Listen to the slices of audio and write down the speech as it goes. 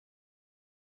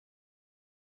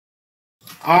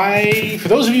For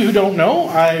those of you who don't know,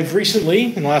 I've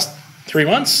recently, in the last 3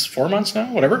 months, 4 months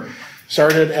now, whatever,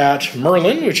 started at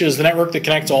Merlin, which is the network that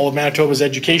connects all of Manitoba's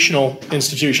educational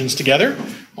institutions together,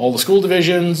 all the school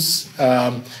divisions,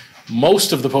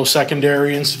 most of the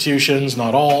post-secondary institutions,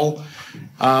 not all.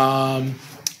 And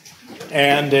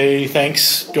a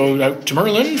thanks go out to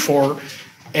Merlin for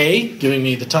A, giving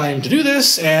me the time to do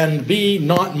this, and B,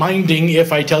 not minding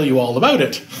if I tell you all about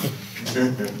it.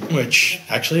 Which,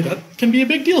 actually, that can be a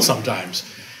big deal sometimes.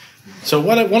 So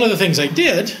one of the things I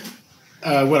did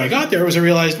when I got there was I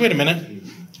realized, wait a minute,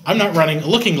 I'm not running a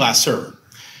looking glass server.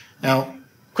 Now,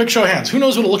 quick show of hands, who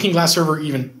knows what a looking glass server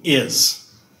even is?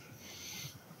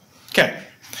 Okay,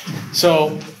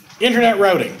 so internet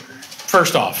routing,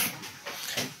 first off.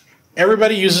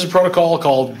 Everybody uses a protocol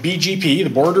called BGP, the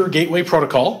Border Gateway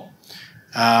Protocol,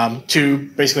 to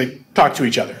basically talk to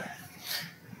each other.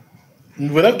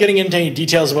 Without getting into any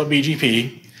details about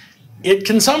BGP, it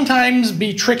can sometimes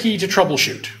be tricky to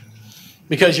troubleshoot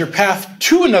because your path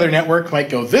to another network might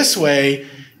go this way,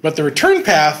 but the return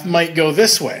path might go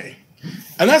this way.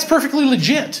 And that's perfectly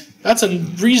legit. That's a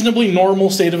reasonably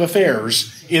normal state of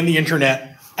affairs in the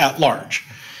internet at large.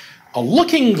 A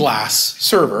looking glass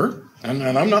server, and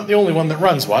I'm not the only one that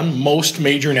runs one, most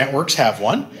major networks have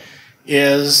one,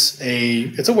 it's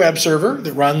a web server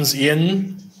that runs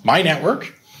in my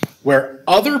network where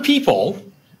other people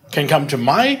can come to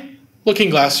my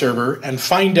looking glass server and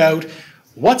find out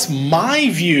what's my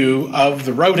view of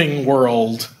the routing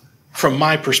world from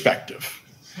my perspective.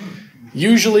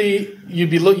 Usually you'd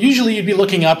be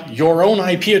looking up your own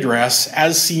IP address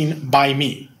as seen by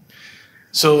me.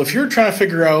 So if you're trying to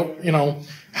figure out,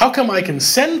 how come I can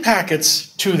send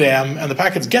packets to them and the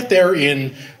packets get there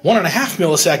in 1.5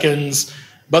 milliseconds,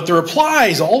 but the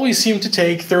replies always seem to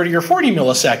take 30 or 40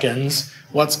 milliseconds?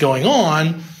 What's going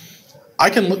on? I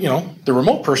can look, the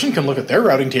remote person can look at their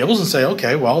routing tables and say,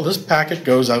 okay, well, this packet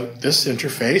goes out this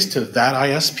interface to that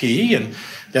ISP, and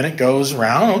then it goes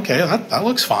around. Okay, that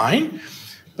looks fine.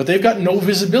 But they've got no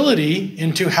visibility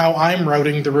into how I'm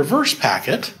routing the reverse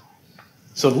packet.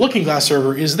 So the looking glass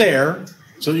server is there,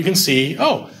 so you can see,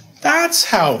 oh, that's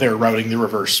how they're routing the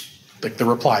reverse, like the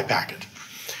reply packet.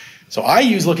 So I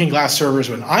use looking glass servers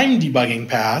when I'm debugging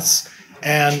paths,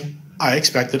 and I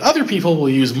expect that other people will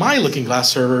use my looking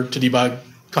glass server to debug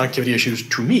connectivity issues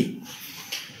to me.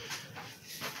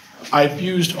 I've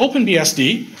used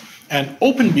OpenBSD and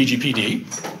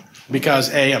OpenBGPD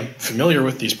because A, I'm familiar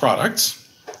with these products,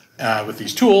 with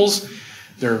these tools.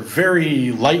 They're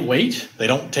very lightweight, they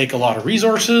don't take a lot of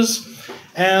resources,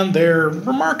 and they're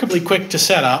remarkably quick to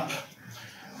set up,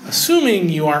 assuming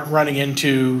you aren't running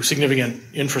into significant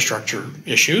infrastructure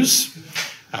issues.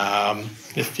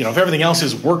 If everything else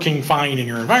is working fine in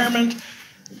your environment,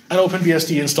 an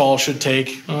OpenBSD install should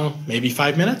take maybe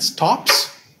 5 minutes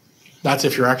tops. That's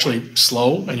if you're actually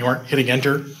slow and you aren't hitting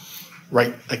enter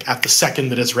right at the second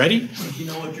that it's ready. If you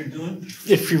know what you're doing.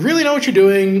 If you really know what you're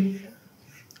doing,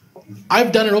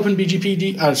 I've done an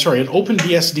OpenBSD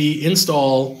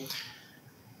install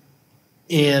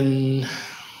in,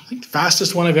 I think the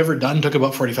fastest one I've ever done took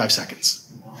about 45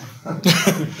 seconds.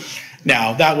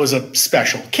 Now, that was a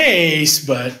special case,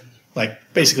 but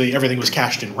basically everything was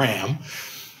cached in RAM.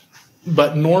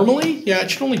 But normally, yeah, it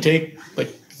should only take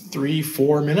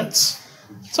 3-4 minutes.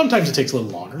 Sometimes it takes a little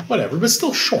longer, whatever, but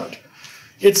still short.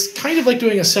 It's kind of like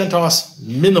doing a CentOS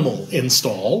minimal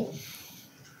install,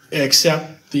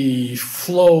 except the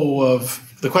flow of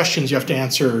the questions you have to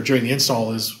answer during the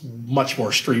install is much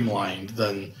more streamlined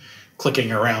than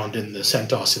clicking around in the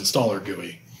CentOS installer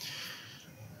GUI.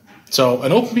 So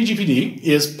an OpenBGPD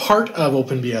is part of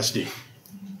OpenBSD.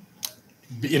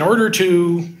 In order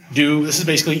to do, this is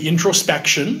basically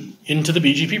introspection into the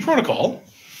BGP protocol,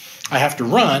 I have to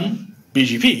run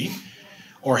BGP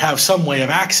or have some way of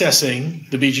accessing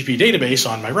the BGP database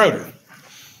on my router.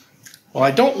 Well,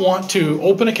 I don't want to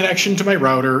open a connection to my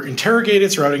router, interrogate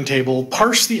its routing table,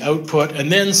 parse the output,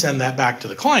 and then send that back to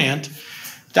the client.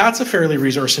 That's a fairly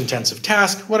resource-intensive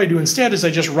task. What I do instead is I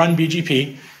just run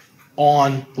BGP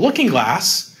on Looking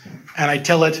Glass, and I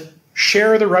tell it,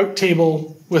 share the route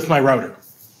table with my router.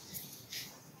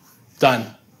 Done.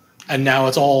 And now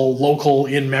it's all local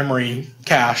in-memory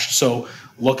cached, so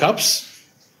lookups,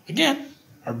 again,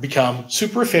 are become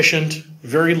super efficient,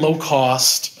 very low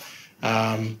cost.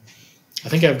 I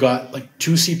think I've got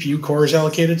 2 CPU cores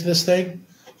allocated to this thing,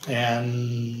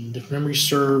 and if memory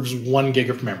serves, 1 gig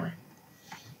of memory.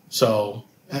 So,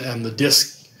 and the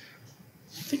disk,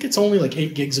 I think it's only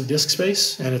 8 gigs of disk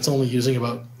space, and it's only using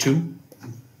about 2.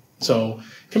 So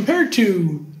compared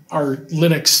to our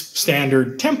Linux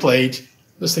standard template,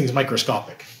 this thing's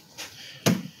microscopic.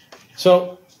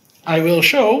 So I will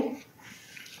show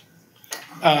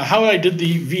how I did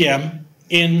the VM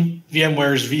in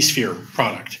VMware's vSphere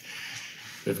product.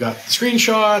 We've got the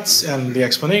screenshots and the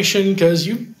explanation because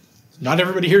not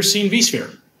everybody here's seen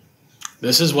vSphere.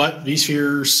 This is what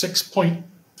vSphere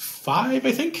 6.5,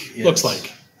 I think, looks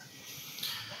like.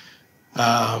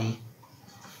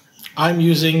 I'm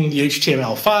using the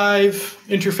HTML5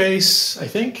 interface, I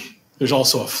think. There's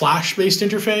also a Flash-based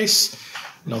interface.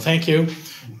 No, thank you.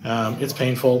 It's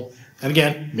painful. And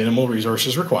again, minimal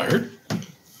resources required.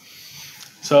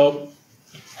 So,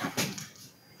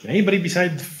 can anybody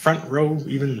beside the front row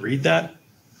even read that?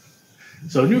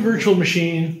 So, new virtual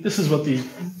machine. This is what the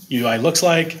UI looks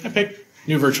like. I picked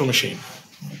new virtual machine.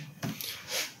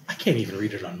 I can't even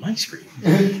read it on my screen.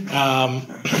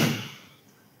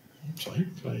 Sorry,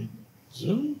 can I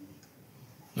zoom?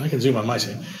 I can zoom on my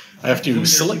screen. I have to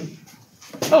select.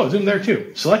 Oh, zoom there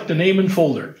too. Select a name and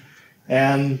folder.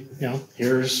 And,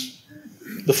 here's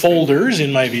the folders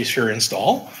in my vSphere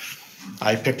install.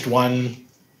 I picked one,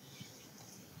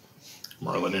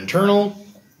 Merlin internal.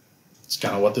 It's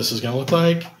kind of what this is going to look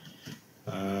like.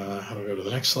 How do I go to the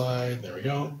next slide? There we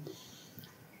go.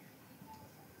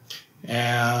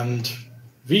 And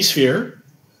vSphere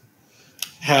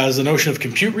has the notion of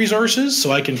compute resources,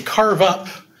 so I can carve up,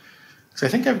 because I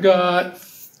think I've got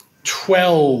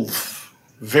 12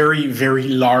 very, very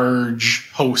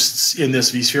large hosts in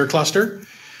this vSphere cluster.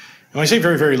 And when I say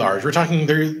very, very large, we're talking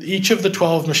each of the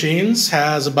 12 machines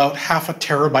has about half a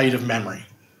terabyte of memory.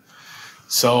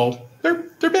 So they're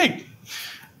big.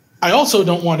 I also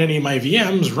don't want any of my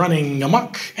VMs running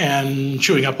amok and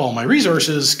chewing up all my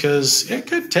resources because it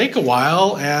could take a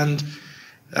while and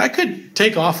I could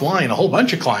take offline a whole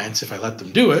bunch of clients if I let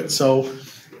them do it. So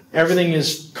everything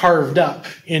is carved up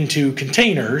into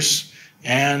containers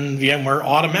and VMware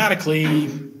automatically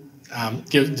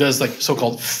does like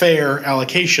so-called fair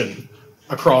allocation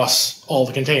across all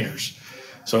the containers.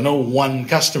 So no one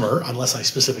customer, unless I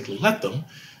specifically let them,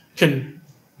 can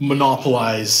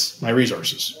monopolize my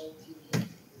resources.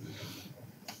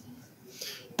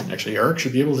 Actually, Eric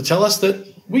should be able to tell us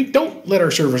that we don't let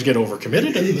our servers get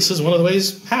overcommitted, and this is one of the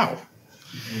ways how.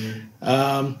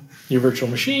 New virtual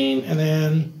machine, and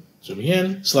then zooming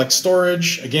in, select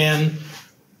storage. Again,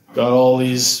 got all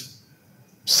these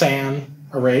SAN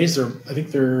arrays. I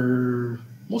think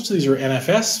most of these are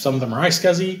NFS. Some of them are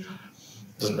iSCSI.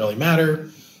 Doesn't really matter.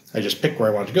 I just pick where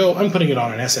I want to go. I'm putting it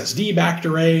on an SSD backed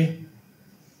array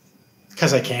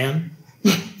because I can.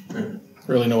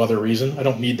 Really no other reason. I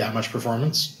don't need that much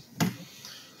performance.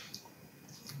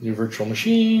 New virtual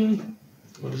machine.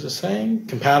 What is this saying?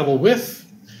 Compatible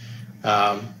with.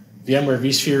 VMware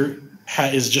vSphere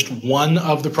is just one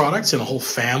of the products in a whole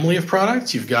family of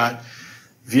products. You've got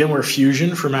VMware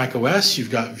Fusion for Mac OS.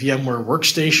 You've got VMware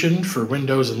Workstation for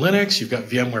Windows and Linux. You've got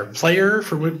VMware Player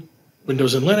for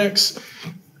Windows and Linux.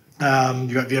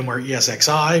 You've got VMware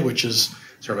ESXi, which is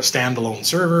sort of a standalone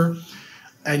server.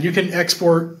 And you can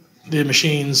export the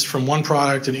machines from one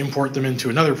product and import them into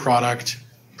another product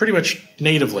pretty much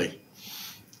natively.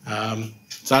 So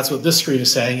that's what this screen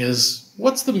is saying is,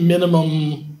 what's the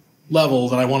minimum level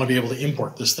that I want to be able to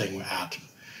import this thing at?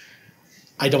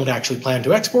 I don't actually plan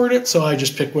to export it, so I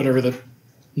just pick whatever the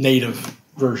native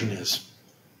version is.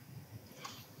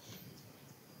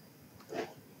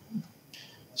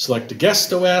 Select a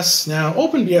guest OS. Now,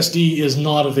 OpenBSD is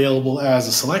not available as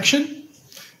a selection.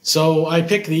 So I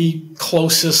pick the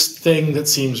closest thing that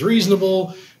seems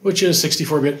reasonable, which is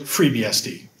 64-bit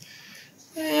FreeBSD.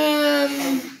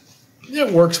 And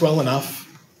it works well enough.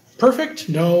 Perfect?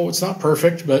 No, it's not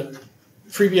perfect, but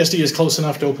FreeBSD is close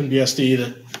enough to OpenBSD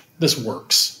that this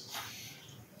works.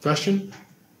 Question?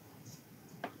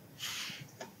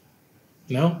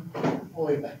 No?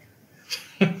 Way back.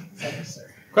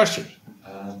 Question?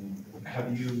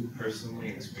 Have you personally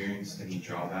experienced any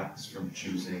drawbacks from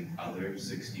choosing other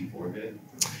 64-bit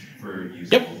for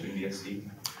using OpenBSD?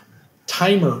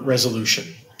 Timer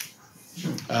resolution.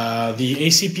 The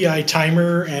ACPI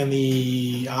timer and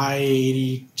the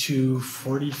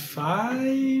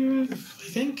i8245, I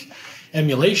think,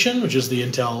 emulation, which is the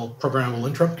Intel Programmable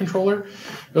Interrupt Controller.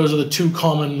 Those are the two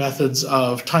common methods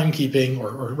of timekeeping,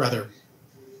 or rather,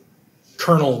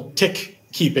 kernel tick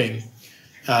keeping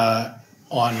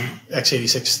on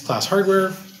x86 class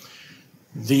hardware.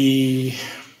 The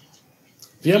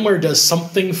VMware does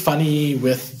something funny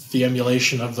with the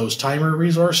emulation of those timer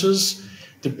resources,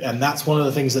 and that's one of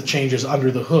the things that changes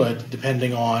under the hood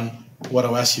depending on what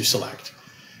OS you select.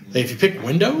 If you pick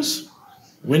Windows,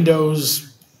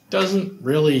 Windows doesn't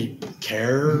really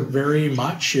care very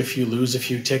much if you lose a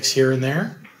few ticks here and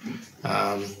there.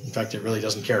 In fact, it really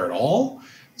doesn't care at all.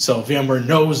 So VMware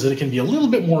knows that it can be a little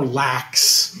bit more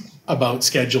lax about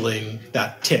scheduling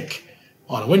that tick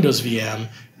on a Windows VM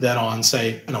than on,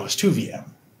 say, an OS2 VM.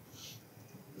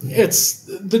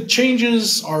 The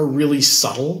changes are really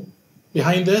subtle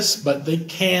behind this, but they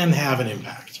can have an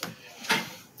impact.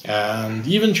 And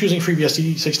even choosing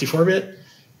FreeBSD 64-bit,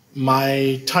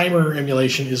 my timer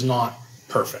emulation is not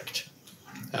perfect.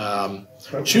 But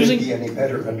choosing would it be any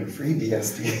better under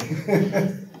FreeBSD?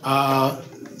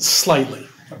 Slightly.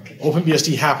 Okay.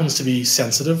 OpenBSD happens to be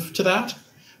sensitive to that,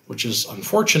 which is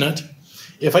unfortunate.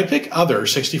 If I pick other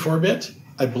 64-bit,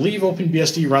 I believe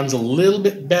OpenBSD runs a little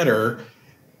bit better,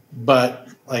 but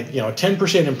like, a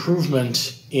 10%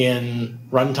 improvement in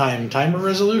runtime timer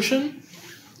resolution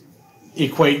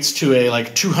equates to a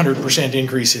 200%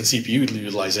 increase in CPU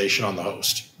utilization on the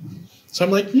host. So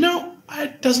I'm like, no,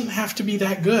 it doesn't have to be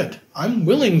that good. I'm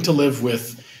willing to live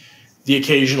with the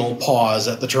occasional pause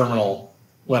at the terminal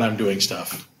when I'm doing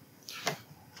stuff.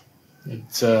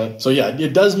 So yeah,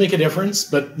 it does make a difference,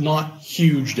 but not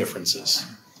huge differences.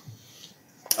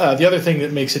 The other thing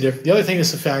that makes a difference, the other thing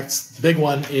this affects, the big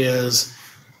one, is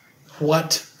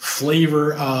what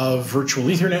flavor of virtual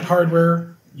Ethernet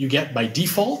hardware you get by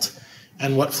default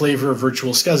and what flavor of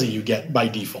virtual SCSI you get by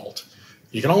default.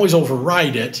 You can always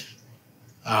override it,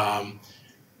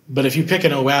 but if you pick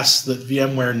an OS that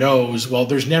VMware knows, well,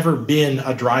 there's never been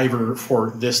a driver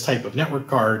for this type of network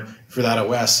card for that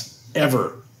OS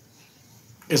ever,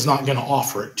 it's not going to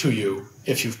offer it to you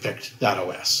if you've picked that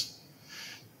OS.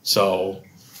 So,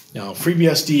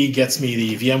 FreeBSD gets me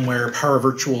the VMware Power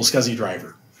Virtual SCSI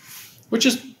driver, which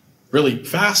is really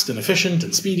fast and efficient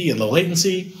and speedy and low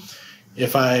latency.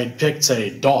 If I picked,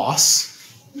 say,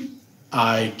 DOS,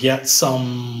 I get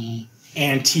some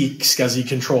antique SCSI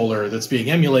controller that's being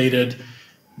emulated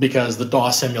because the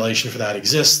DOS emulation for that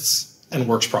exists and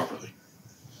works properly.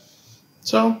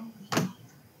 So,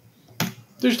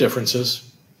 there's differences.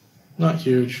 Not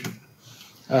huge.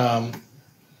 Now,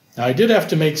 I did have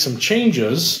to make some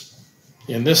changes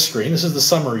in this screen. This is the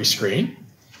summary screen.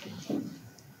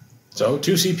 So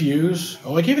 2 CPUs.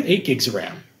 Oh, I gave it 8 gigs of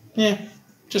RAM.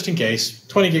 Just in case.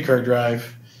 20 gig hard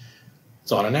drive.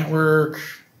 It's on a network.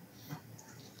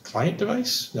 Client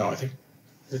device? No, I think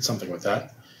it's something with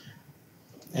that.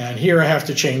 And here I have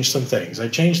to change some things. I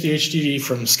changed the HDD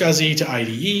from SCSI to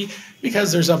IDE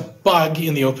because there's a bug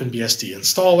in the OpenBSD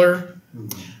installer.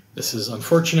 This is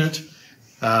unfortunate.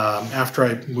 After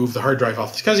I move the hard drive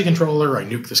off the SCSI controller, I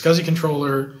nuke the SCSI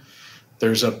controller.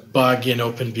 There's a bug in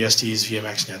OpenBSD's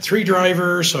VMXNet 3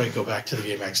 driver, so I go back to the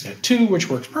VMXNet 2, which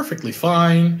works perfectly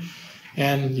fine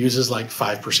and uses like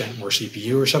 5% more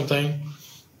CPU or something.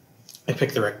 I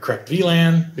pick the correct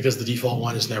VLAN because the default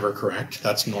one is never correct.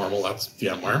 That's normal, that's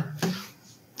VMware.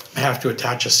 I have to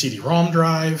attach a CD-ROM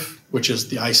drive, which is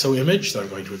the ISO image that I'm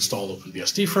going to install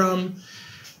OpenBSD from.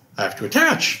 I have to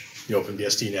attach the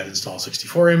OpenBSD net install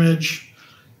 64 image,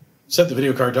 set the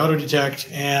video card to auto detect,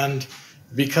 and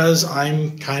because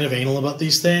I'm kind of anal about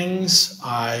these things,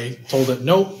 I told it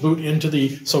no, boot into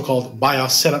the so-called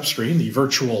BIOS setup screen, the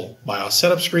virtual BIOS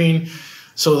setup screen,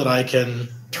 so that I can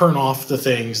turn off the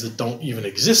things that don't even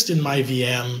exist in my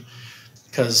VM,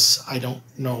 because I don't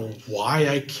know why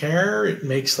I care. It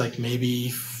makes like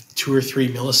maybe 2 or 3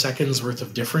 milliseconds worth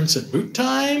of difference at boot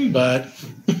time, but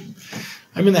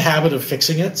I'm in the habit of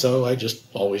fixing it, so I just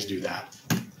always do that.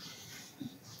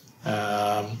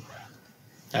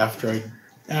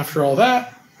 After all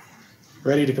that,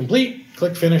 ready to complete,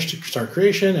 click Finish to start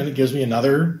creation, and it gives me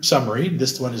another summary.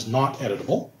 This one is not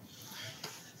editable.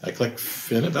 I click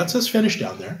Finish, that says Finish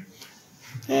down there,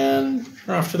 and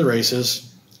we're off to the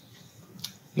races.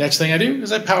 Next thing I do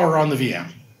is I power on the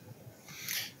VM.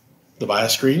 The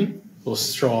BIOS screen will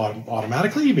show on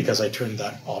automatically because I turned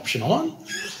that option on.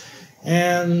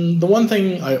 And the one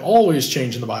thing I always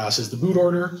change in the BIOS is the boot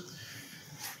order,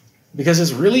 because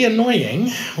it's really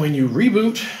annoying when you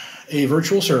reboot a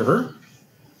virtual server,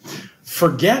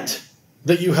 forget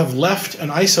that you have left an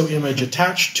ISO image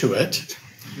attached to it,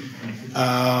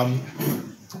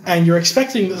 and you're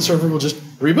expecting that the server will just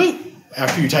reboot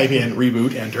after you type in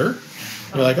reboot, enter.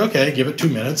 You're like, okay, give it 2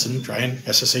 minutes and try and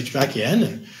SSH back in,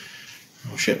 and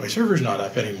oh shit, my server's not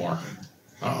up anymore.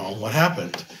 Uh-oh, what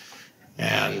happened?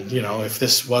 And, if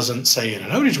this wasn't, say, in an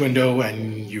outage window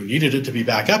and you needed it to be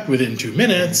back up within 2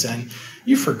 minutes and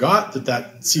you forgot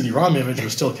that CD-ROM image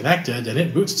was still connected and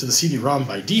it boots to the CD-ROM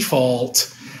by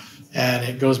default and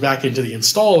it goes back into the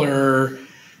installer,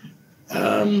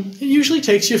 it usually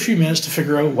takes you a few minutes to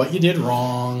figure out what you did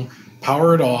wrong,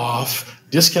 power it off,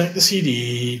 disconnect the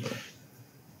CD,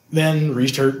 then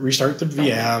restart the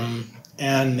VM,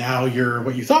 and now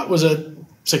what you thought was a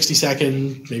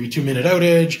 60-second, maybe 2-minute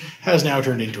outage has now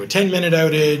turned into a 10-minute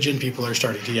outage, and people are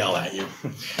starting to yell at you.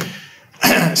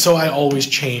 So I always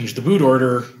change the boot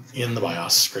order in the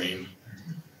BIOS screen.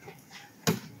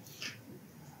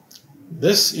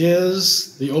 This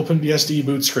is the OpenBSD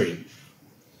boot screen.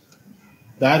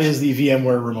 That is the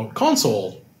VMware Remote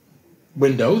Console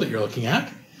window that you're looking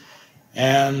at.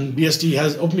 And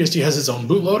OpenBSD has its own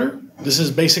bootloader. This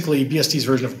is basically BSD's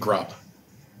version of Grub,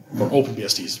 or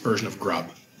OpenBSD's version of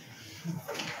Grub,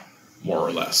 more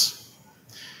or less.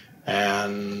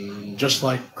 And just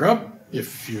like Grub,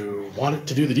 if you want it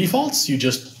to do the defaults, you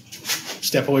just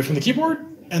step away from the keyboard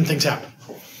and things happen.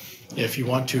 If you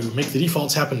want to make the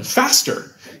defaults happen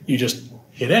faster, you just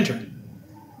hit enter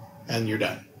and you're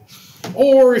done.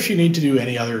 Or if you need to do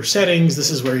any other settings,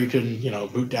 this is where you can,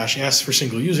 boot-S for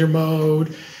single user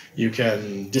mode. You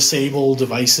can disable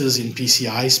devices in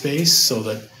PCI space so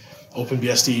that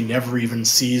OpenBSD never even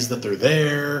sees that they're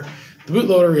there. The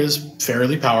bootloader is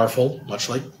fairly powerful, much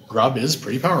like Grub is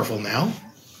pretty powerful now.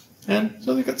 And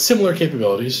so they've got similar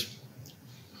capabilities.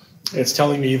 It's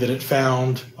telling me that it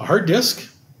found a hard disk.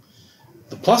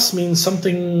 The plus means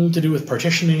something to do with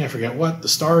partitioning, I forget what. The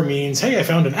star means, hey, I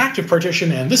found an active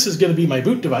partition and this is going to be my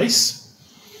boot device.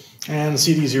 And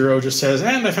CD0 just says,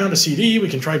 and I found a CD, we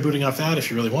can try booting off that if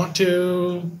you really want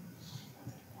to.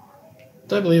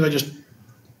 I believe I just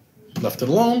left it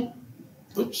alone.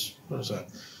 Oops, what is that?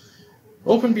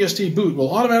 OpenBSD boot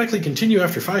will automatically continue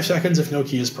after 5 seconds if no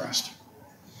key is pressed.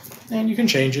 And you can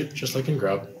change it, just like in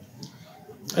Grub.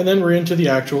 And then we're into the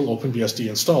actual OpenBSD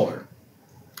installer.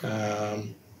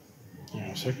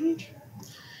 A second.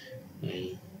 Let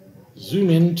me zoom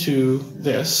into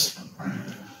this.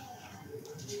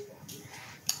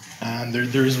 And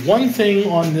there's one thing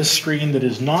on this screen that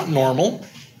is not normal,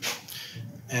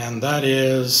 and that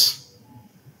is,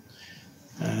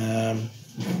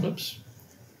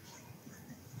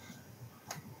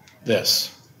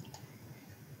 this.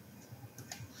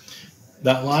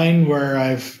 That line where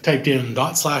I've typed in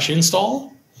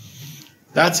 /install,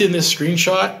 that's in this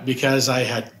screenshot because I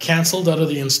had canceled out of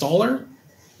the installer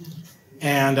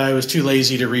and I was too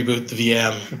lazy to reboot the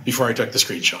VM before I took the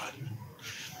screenshot.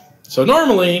 So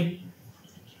normally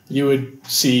you would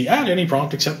see add any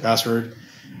prompt except password.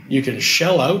 You can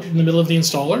shell out in the middle of the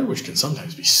installer, which can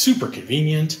sometimes be super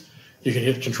convenient. You can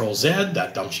hit Control-Z,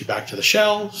 that dumps you back to the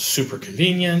shell, super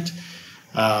convenient.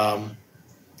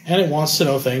 And it wants to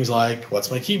know things like,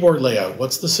 what's my keyboard layout?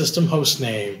 What's the system host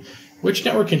name? Which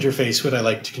network interface would I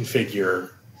like to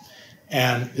configure?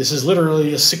 And this is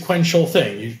literally a sequential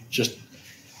thing. You just,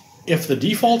 if the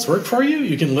defaults work for you,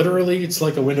 you can literally, it's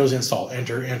like a Windows install.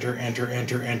 Enter, enter, enter,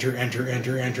 enter, enter, enter,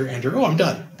 enter, enter, enter. Oh, I'm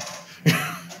done.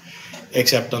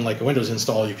 Except unlike a Windows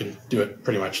install, you can do it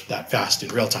pretty much that fast in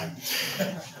real time.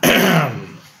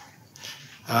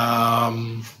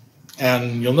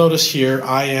 And you'll notice here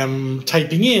I am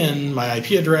typing in my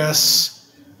IP address.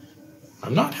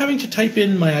 I'm not having to type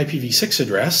in my IPv6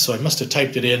 address, so I must have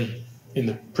typed it in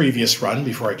the previous run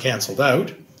before I canceled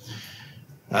out.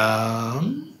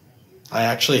 I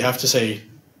actually have to say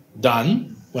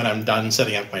done when I'm done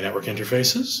setting up my network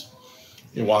interfaces.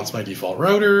 It wants my default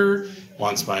router,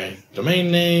 wants my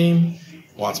domain name,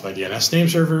 wants my DNS name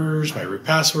servers, my root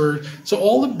password. So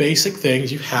all the basic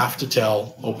things you have to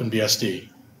tell OpenBSD.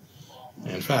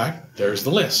 In fact, there's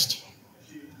the list.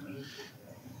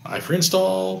 I for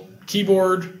install,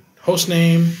 keyboard,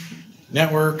 hostname,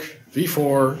 network,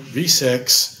 v4,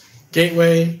 v6,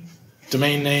 gateway,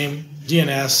 domain name,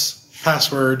 DNS,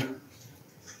 password,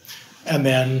 and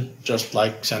then just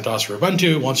like CentOS or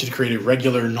Ubuntu, it wants you to create a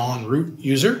regular non-root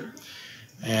user.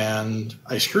 And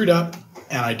I screwed up,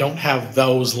 and I don't have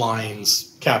those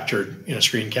lines captured in a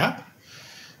screen cap.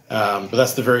 But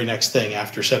that's the very next thing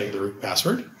after setting the root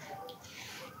password.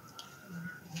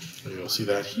 You'll see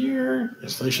that here.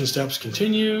 Installation steps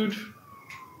continued.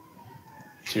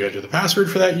 So you enter the password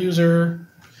for that user.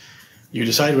 You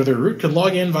decide whether root can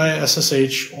log in via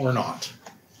SSH or not.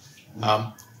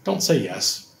 Don't say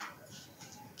yes.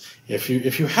 If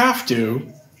you have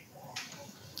to,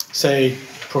 say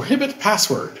prohibit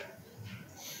password.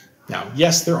 Now,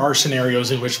 yes, there are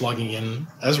scenarios in which logging in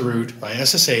as root by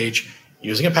SSH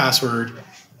using a password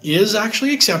is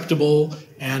actually acceptable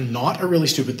and not a really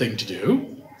stupid thing to do.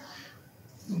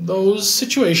 Those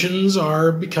situations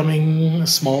are becoming a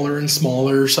smaller and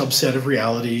smaller subset of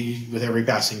reality with every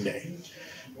passing day.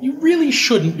 You really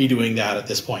shouldn't be doing that at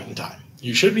this point in time.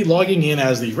 You should be logging in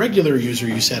as the regular user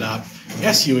you set up,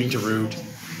 SUing to root,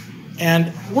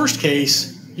 and worst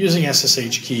case, using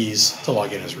SSH keys to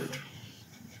log in as root.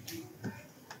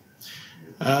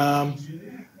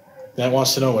 That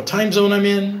wants to know what time zone I'm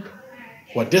in.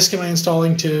 What disk am I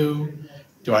installing to?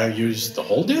 Do I use the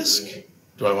whole disk?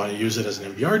 Do I want to use it as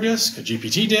an MBR disk, a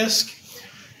GPT disk?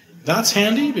 That's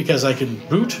handy because I can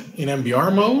boot in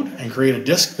MBR mode and create a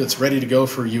disk that's ready to go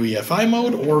for UEFI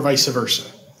mode or vice versa.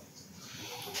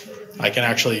 I can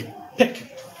actually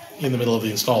pick in the middle of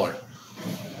the installer.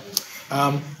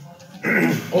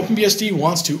 OpenBSD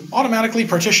wants to automatically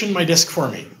partition my disk for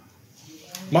me.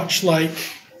 Much like,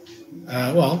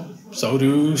 so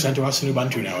do CentOS and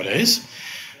Ubuntu nowadays.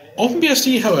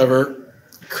 OpenBSD, however,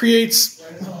 creates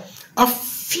a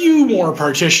few more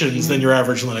partitions than your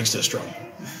average Linux distro.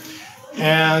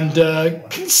 And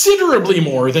considerably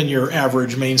more than your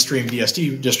average mainstream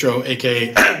BSD distro,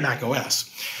 aka Mac OS,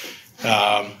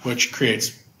 which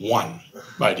creates one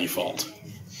by default.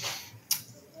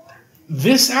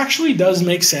 This actually does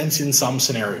make sense in some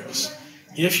scenarios.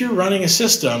 If you're running a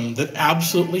system that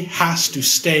absolutely has to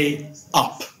stay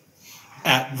up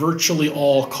at virtually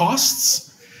all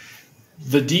costs,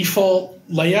 the default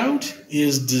layout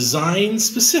is designed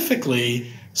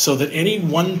specifically so that any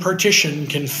one partition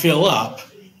can fill up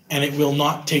and it will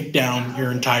not take down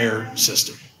your entire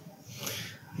system.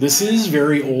 This is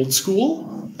very old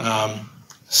school.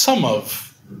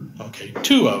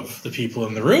 Two of the people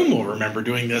in the room will remember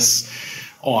doing this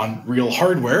on real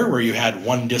hardware where you had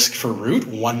one disk for root,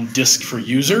 one disk for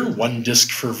user, one disk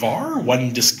for var,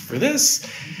 one disk for this.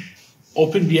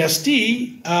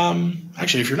 OpenBSD,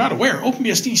 actually if you're not aware,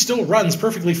 OpenBSD still runs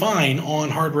perfectly fine on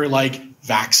hardware like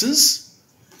VAXs.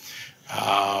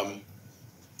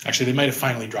 Actually, they might have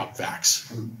finally dropped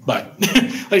VAX, but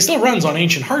it still runs on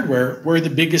ancient hardware where the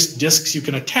biggest disks you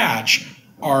can attach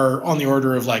are on the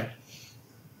order of like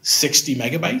 60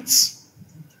 megabytes.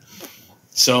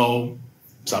 So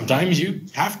sometimes you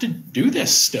have to do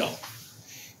this still.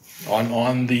 On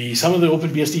some of the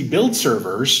OpenBSD build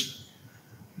servers,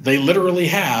 they literally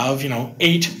have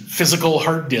 8 physical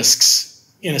hard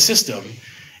disks in a system,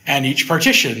 and each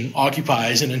partition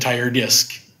occupies an entire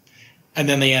disk. And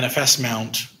then they NFS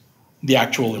mount the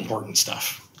actual important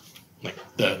stuff, like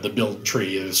the build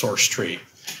tree, the source tree.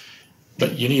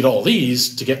 But you need all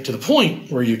these to get to the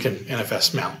point where you can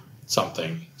NFS mount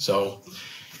something. So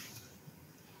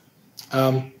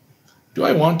do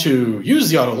I want to use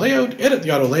the auto layout, edit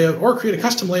the auto layout, or create a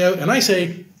custom layout? And I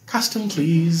say, custom,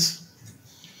 please.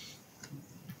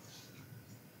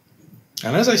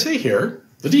 And as I say here,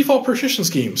 the default partition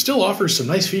scheme still offers some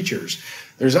nice features.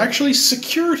 There's actually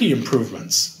security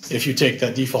improvements if you take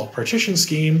that default partition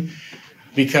scheme,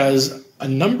 because a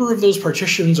number of those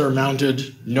partitions are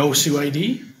mounted no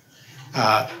SUID,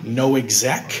 no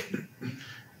exec,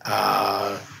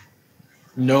 no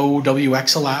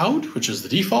WX allowed, which is the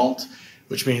default,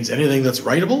 which means anything that's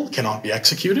writable cannot be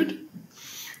executed.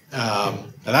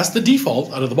 And that's the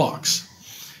default out of the box.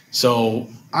 So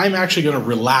I'm actually going to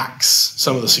relax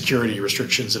some of the security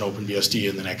restrictions in OpenBSD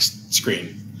in the next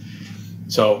screen.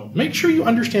 So make sure you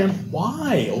understand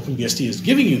why OpenBSD is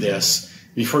giving you this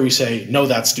before you say, no,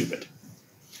 that's stupid.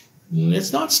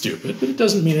 It's not stupid, but it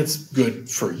doesn't mean it's good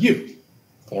for you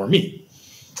or me.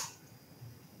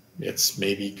 It's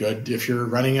maybe good if you're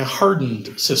running a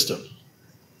hardened system.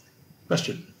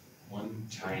 Question? One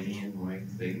tiny annoying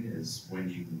thing is when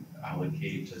you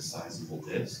allocate a sizable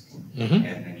disk Mm-hmm.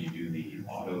 and then you do the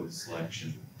auto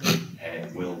selection,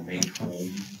 it will make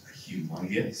home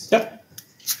humongous. Yep.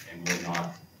 And will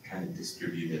not kind of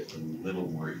distribute it a little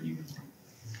more evenly.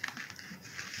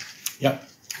 Yep.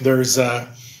 There's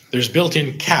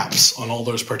built-in caps on all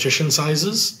those partition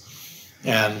sizes,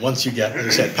 and once you get, as I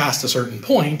said, past a certain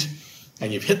point,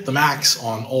 and you've hit the max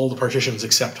on all the partitions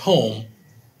except home,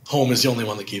 home is the only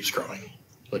one that keeps growing,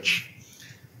 which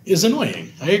is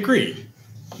annoying. I agree.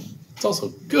 It's also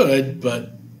good,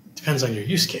 but depends on your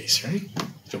use case, right?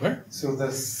 Gilbert? So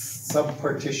the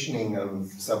sub-partitioning of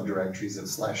subdirectories of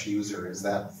 /user, is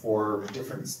that for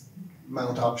different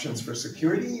mount options for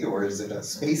security, or is it a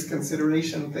space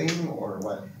consideration thing, or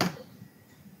what?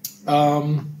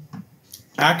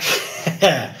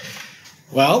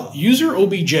 Well, user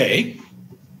OBJ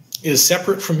is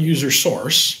separate from user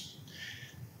source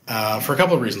for a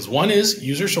couple of reasons. One is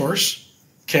user source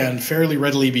can fairly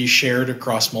readily be shared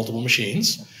across multiple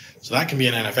machines. So that can be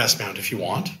an NFS mount if you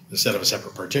want, instead of a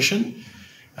separate partition.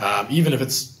 Even if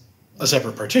it's a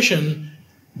separate partition,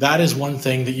 that is one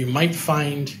thing that you might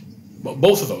find, well,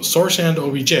 both of those, source and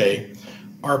OBJ,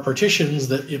 are partitions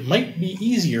that it might be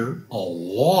easier, a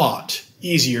lot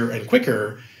easier and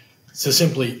quicker, to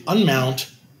simply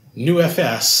unmount, new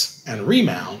FS, and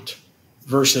remount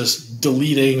versus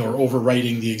deleting or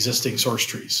overwriting the existing source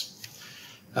trees.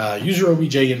 User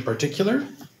OBJ in particular,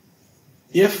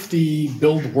 if the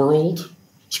build world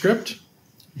script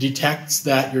detects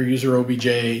that your user OBJ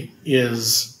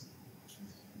is,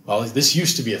 well, this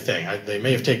used to be a thing. They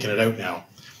may have taken it out now.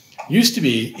 Used to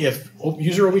be if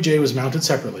user OBJ was mounted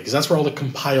separately, because that's where all the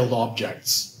compiled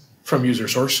objects from user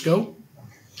source go.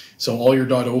 So all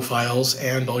your .o files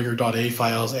and all your .a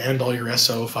files and all your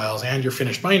SO files and your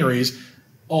finished binaries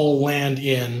all land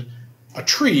in a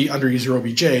tree under user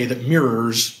OBJ that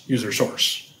mirrors user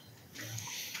source.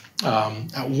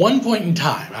 At one point in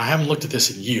time, I haven't looked at this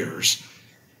in years,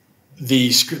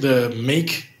 the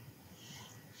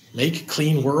make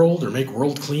clean world or make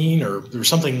world clean or there's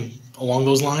something along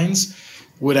those lines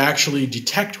would actually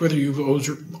detect whether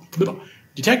user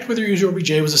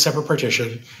OBJ was a separate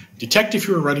partition, detect if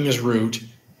you were running as root,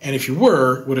 and if you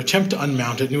were, would attempt to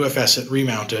unmount it, newfs it,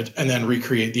 remount it, and then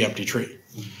recreate the empty tree.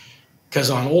 Because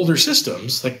on older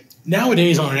systems, like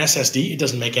nowadays on an SSD, it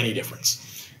doesn't make any difference.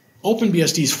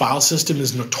 OpenBSD's file system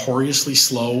is notoriously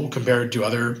slow compared to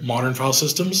other modern file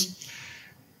systems.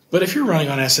 But if you're running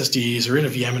on SSDs or in a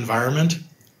VM environment,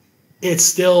 it's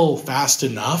still fast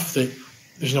enough that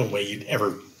there's no way you'd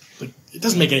ever, like, it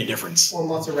doesn't make any difference. Well,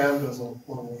 lots of RAM goes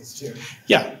one of those too.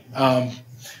 Yeah.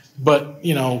 But,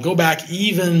 you know, go back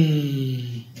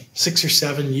even 6 or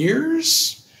 7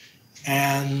 years,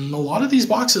 and a lot of these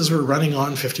boxes were running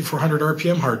on 5400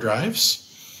 RPM hard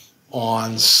drives,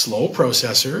 on slow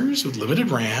processors with limited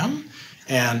RAM,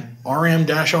 and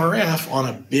RM-RF on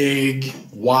a big,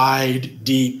 wide,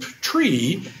 deep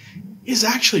tree is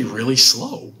actually really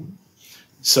slow.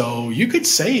 So you could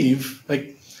save,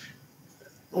 like,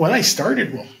 when I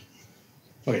started, well,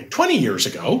 okay, 20 years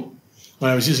ago, when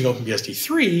I was using OpenBSD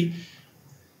 3,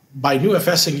 by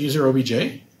newfsing user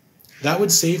OBJ, that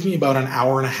would save me about an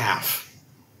hour and a half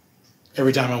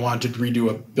every time I wanted to redo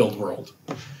a build world.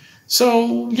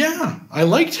 So, yeah, I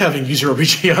liked having user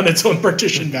OBJ on its own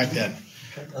partition back then.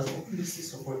 Does OpenBSD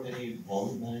support any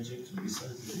volume manager to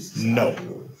resize this? No.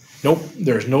 Nope,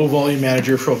 there's no volume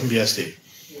manager for OpenBSD.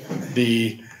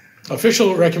 The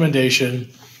official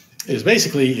recommendation is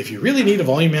basically, if you really need a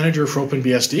volume manager for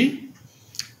OpenBSD,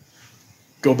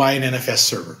 go buy an NFS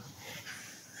server.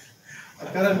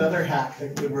 I've got another hack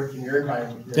that could work in your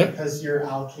environment here. Yep. Because you're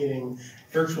allocating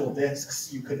virtual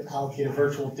disks, you could allocate a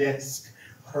virtual disk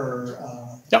per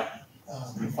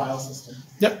file system.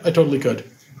 Yep, I totally could.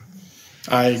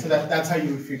 So that's how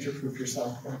you would future-proof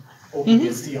yourself from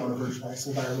OpenBSD on a virtualized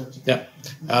environment. Yeah.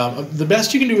 The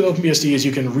best you can do with OpenBSD is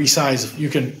you can resize,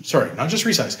 not just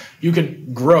resize, you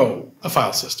can grow a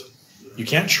file system. You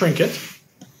can't shrink it,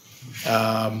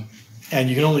 and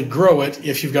you can only grow it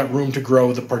if you've got room to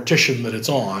grow the partition that it's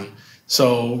on.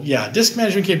 So yeah, disk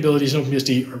management capabilities in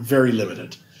OpenBSD are very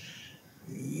limited.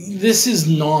 This is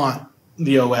not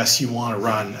the OS you want to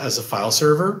run as a file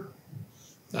server.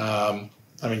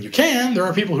 I mean, you can. There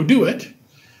are people who do it.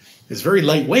 It's very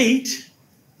lightweight,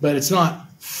 but it's not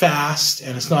fast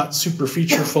and it's not super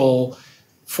featureful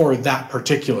for that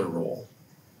particular role.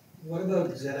 What about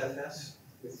ZFS?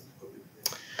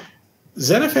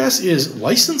 ZFS is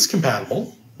license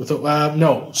compatible with,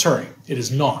 no, sorry, it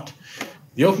is not.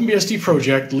 The OpenBSD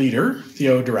project leader,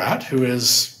 Theo Durat, who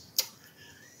is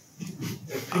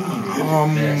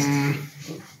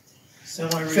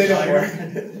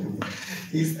Semi-retired.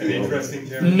 He's An interesting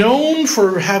term. known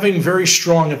for having very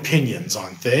strong opinions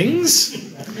on things.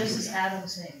 This is Adam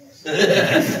saying this.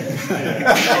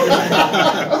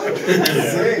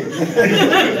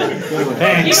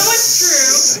 Thanks.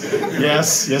 You know it's true.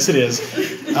 Yes, yes it is.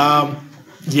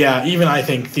 Yeah, even I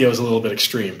think Theo's a little bit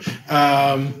extreme.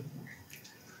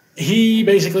 He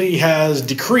basically has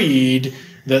decreed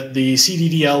that the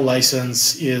CDDL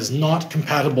license is not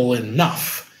compatible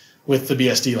enough with the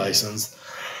BSD license,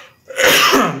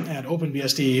 and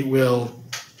OpenBSD will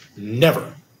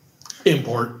never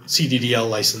import CDDL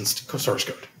licensed source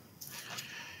code.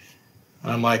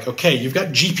 And I'm like, okay, you've got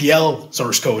GPL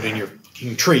source code in your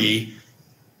fucking tree.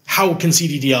 How can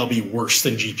CDDL be worse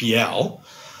than GPL?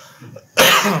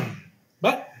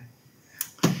 But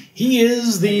he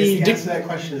is the... answer to that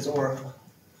question is Oracle.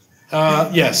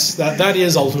 Yes, that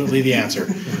is ultimately the answer.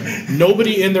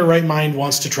 Nobody in their right mind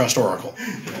wants to trust Oracle,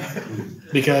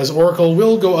 because Oracle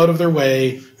will go out of their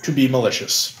way to be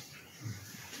malicious.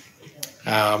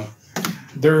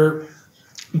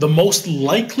 The most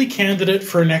likely candidate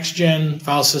for a next-gen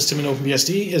file system in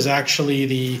OpenBSD is actually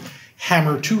the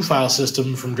Hammer 2 file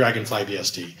system from Dragonfly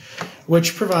BSD,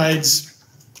 which provides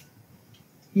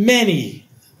many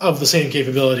of the same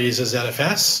capabilities as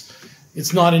ZFS.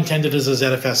 It's not intended as a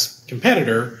ZFS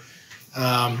competitor.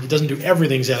 It doesn't do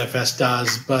everything ZFS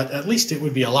does, but at least it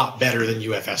would be a lot better than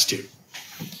UFS2.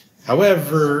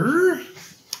 However,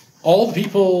 all the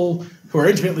people who are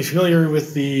intimately familiar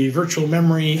with the virtual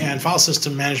memory and file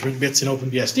system management bits in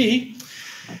OpenBSD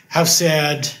have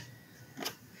said,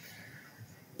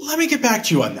 let me get back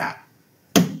to you on that.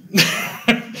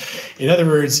 In other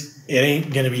words, it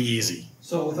ain't going to be easy.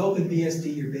 So with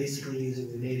OpenBSD, you're basically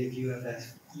using the native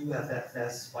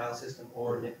UFFS file system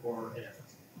or NFS.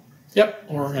 Yep,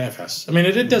 or NFS. I mean,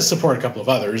 it does support a couple of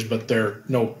others, but they're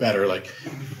no better. Like,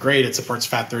 great, it supports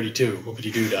FAT32,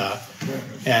 whoopity-doo-dah.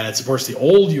 And it supports the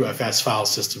old UFS file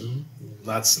system.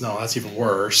 That's even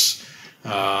worse.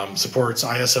 Supports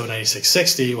ISO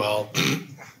 9660. Well,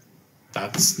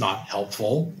 that's not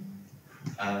helpful.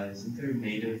 Isn't there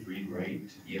native read-write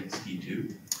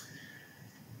ext2?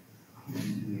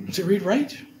 Is it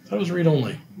read-write? I thought it was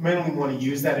read-only. You might only want to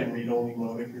use that in read-only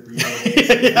mode if you're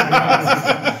reading.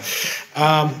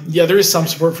 Yeah, there is some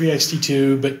support for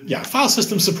ext2, but yeah, file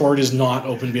system support is not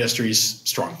OpenBSD's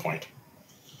strong point.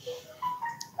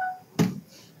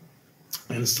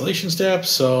 Installation steps,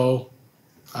 so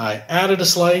I added a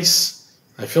slice,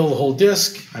 I filled the whole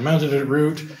disk, I mounted it at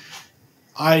root.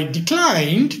 I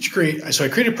declined to create, so I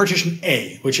created partition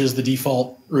A, which is the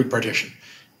default root partition.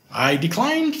 I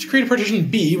declined to create a partition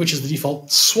B, which is the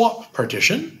default swap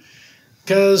partition,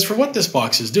 because for what this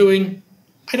box is doing,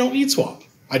 I don't need swap.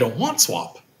 I don't want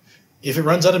swap. If it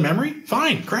runs out of memory,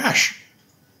 fine, crash.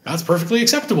 That's perfectly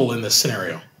acceptable in this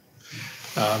scenario.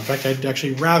 In fact, I'd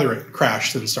actually rather it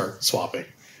crash than start swapping,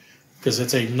 because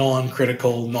it's a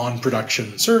non-critical,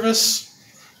 non-production service.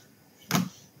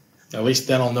 At least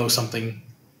then I'll know something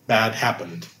bad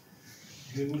happened.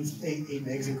 It means 8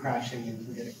 megs and crashing, and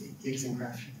we get 8 gigs and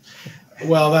crashing.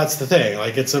 Well, that's the thing.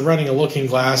 Like, it's running a looking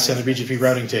glass and a BGP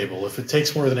routing table. If it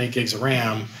takes more than 8 gigs of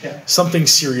RAM,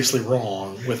 something's seriously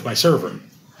wrong with my server.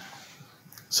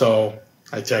 So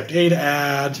I typed A to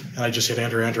add, and I just hit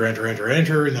enter, enter, enter, enter,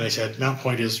 enter, and then I said mount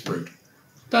point is root.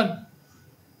 Done.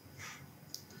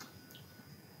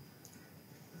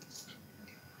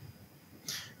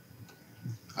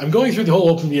 I'm going through the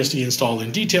whole OpenBSD install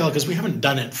in detail because we haven't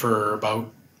done it for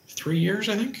about 3 years,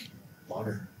 I think.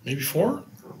 Longer. Maybe 4.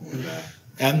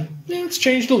 And it's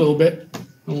changed a little bit.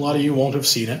 A lot of you won't have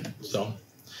seen it. So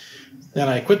then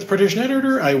I quit the partition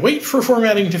editor. I wait for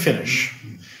formatting to finish.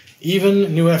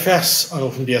 Even NewFS on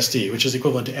OpenBSD, which is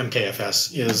equivalent to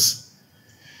MKFS, is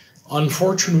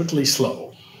unfortunately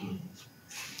slow.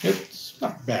 It's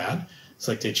not bad.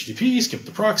 Select HTTP, skip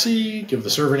the proxy, give the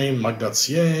server name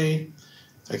muug.ca.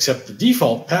 Accept the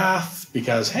default path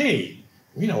because, hey,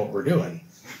 we know what we're doing.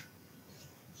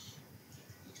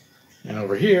 And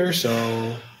over here,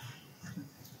 so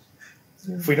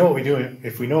if we know what we're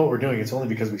doing, it's only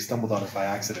because we stumbled on it by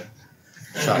accident.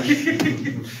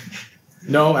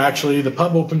 No, actually, the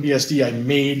pub OpenBSD I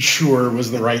made sure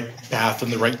was the right path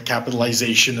and the right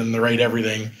capitalization and the right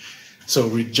everything, so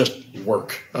we just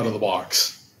work out of the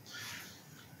box.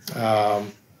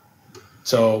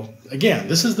 So again,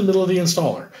 this is the middle of the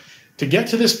installer. To get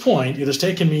to this point, it has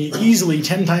taken me easily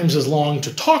 10 times as long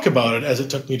to talk about it as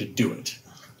it took me to do it.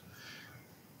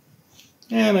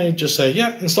 And I just say,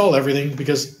 yeah, install everything,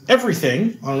 because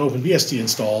everything on an OpenBSD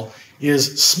install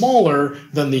is smaller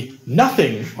than the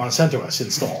nothing on CentOS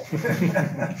install.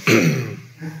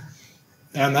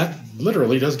 And that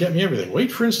literally does get me everything.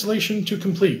 Wait for installation to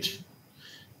complete.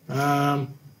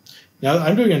 Now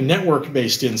I'm doing a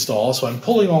network-based install, so I'm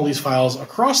pulling all these files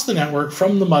across the network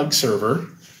from the Muug server.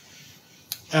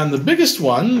 And the biggest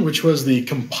one, which was the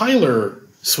compiler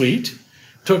suite,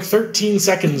 took 13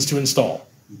 seconds to install.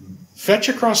 Fetch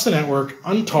across the network,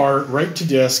 untar, write to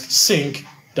disk, sync,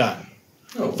 done.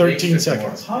 13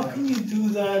 seconds. How can you do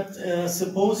that?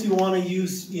 Suppose you want to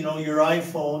use, your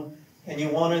iPhone and you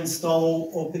want to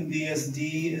install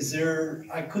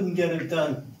OpenBSD. I couldn't get it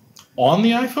done. On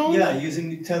the iPhone? Yeah,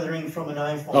 using tethering from an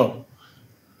iPhone.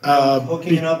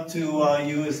 Hooking it up to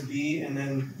USB and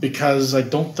then... Because I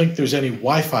don't think there's any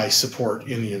Wi-Fi support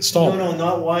in the installer. No,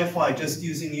 not Wi-Fi, just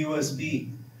using USB.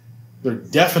 There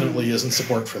definitely isn't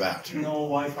support for that. No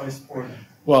Wi-Fi support.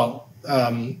 Well,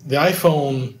 the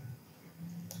iPhone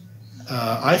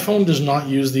does not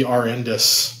use the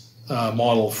RNDIS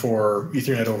model for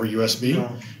Ethernet over USB,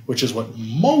 which is what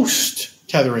most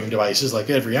tethering devices, like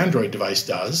every Android device,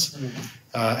 does.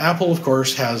 Apple, of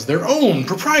course, has their own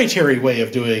proprietary way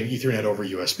of doing Ethernet over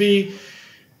USB.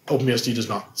 OpenBSD does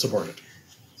not support it.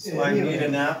 So I need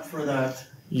an app for that.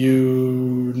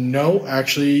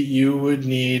 Actually, you would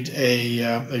need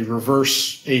a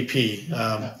reverse AP.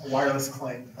 A wireless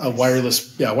client. A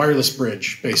wireless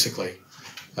bridge, basically.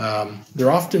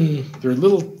 They're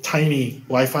little tiny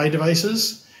Wi-Fi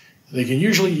devices. They can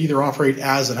usually either operate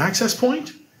as an access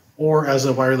point or as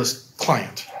a wireless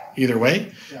client. either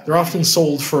way. Yeah. They're often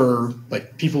sold for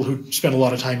like people who spend a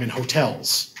lot of time in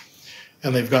hotels.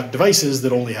 And they've got devices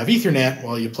that only have Ethernet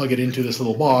while you plug it into this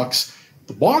little box.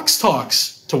 The box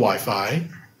talks to Wi-Fi,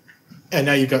 and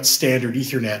now you've got standard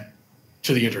Ethernet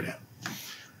to the internet.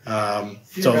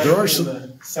 So there are some... In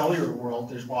the cellular world,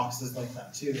 there's boxes like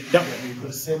that too. Yep. You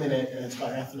put a SIM in it and it's got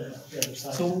Ethernet on the other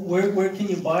side. So where can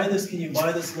you buy this? Can you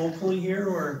buy this locally here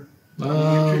or on the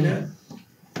Um, internet?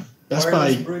 Best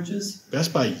Wireless Buy, bridges?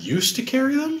 Best Buy used to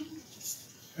carry them.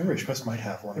 Memory Express might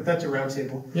have one. Put that to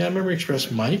Roundtable. Yeah, Memory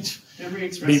Express might. Memory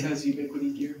Express has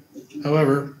Ubiquity gear.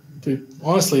 However,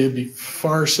 honestly, it'd be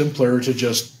far simpler to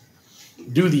just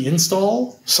do the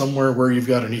install somewhere where you've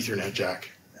got an Ethernet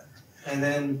jack. And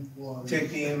then take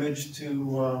the image to,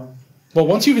 Well,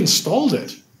 once you've installed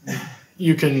it,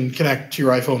 you can connect to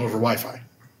your iPhone over Wi-Fi.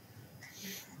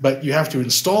 But you have to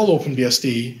install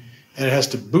OpenBSD, and it has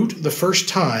to boot the first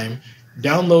time,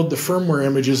 download the firmware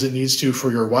images it needs to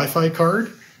for your Wi-Fi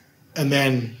card, and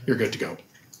then you're good to go.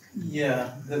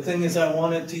 yeah. The thing is I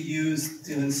wanted to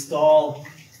install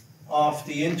off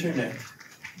the internet.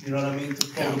 You know what I mean? To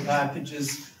pull the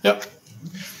packages. Yep.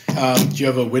 Do you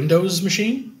have a Windows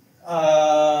machine?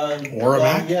 Or a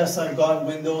Mac? Yes, I've got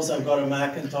Windows, I've got a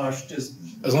Macintosh, just.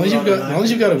 As long as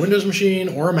you've got a Windows machine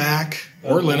or a Mac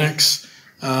or Linux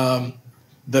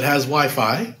that has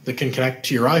Wi-Fi that can connect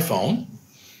to your iPhone,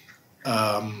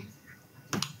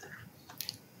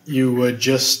 you would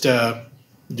just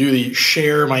do the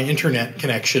share my internet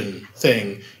connection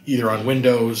thing either on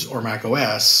Windows or Mac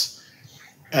OS,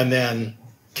 and then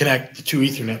connect the two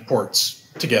Ethernet ports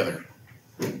together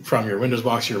from your Windows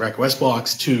box or your Mac OS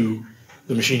box to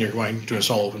the machine you're going to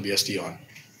install OpenBSD on.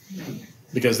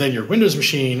 Because then your Windows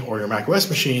machine or your Mac OS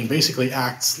machine basically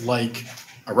acts like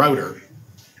a router.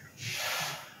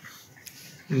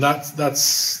 And that's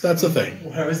the thing.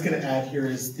 What I was going to add here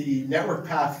is the network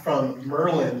path from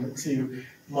Merlin to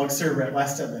Muug server at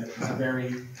West of it is a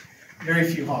very, very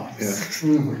few hops.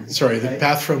 Yeah. Sorry, the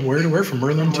path from where to where? From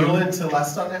Merlin to? Merlin to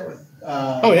Less.net with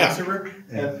yeah. server,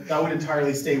 that would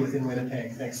entirely stay within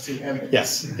Winnipeg thanks to MBIX.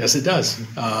 Yes, it does.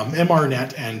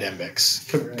 MRNet and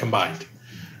MBIX combined.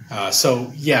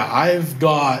 So yeah, I've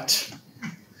got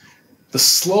the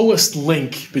slowest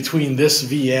link between this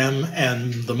VM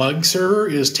and the Muug server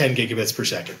is 10 gigabits per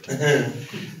second.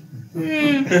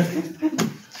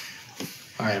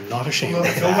 I am not ashamed of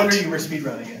that. No wonder you were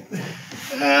speedrunning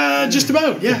it. Just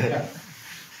about, yeah.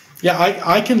 Yeah,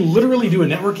 I can literally do a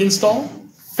network install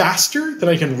faster than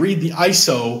I can read the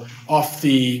ISO off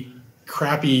the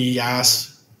crappy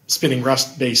ass spinning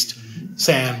Rust-based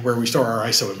SAN where we store our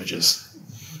ISO images.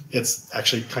 It's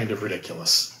actually kind of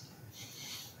ridiculous.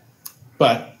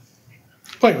 But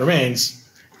the point remains,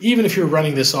 even if you're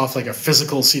running this off like a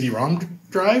physical CD-ROM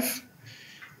drive,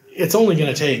 it's only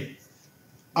going to take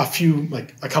a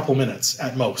couple minutes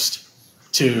at most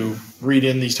to read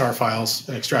in these tar files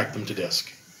and extract them to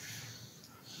disk.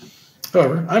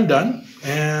 However, I'm done,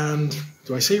 and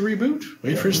do I say reboot?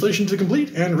 Wait for installation to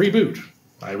complete, and reboot.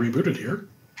 I rebooted here.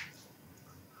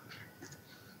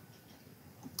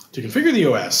 To configure the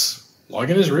OS, log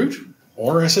in as root,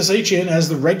 or SSH in as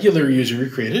the regular user you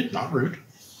created, not root.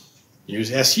 Use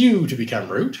SU to become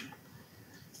root.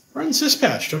 Run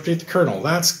syspatch to update the kernel.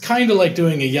 That's kind of like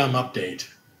doing a yum update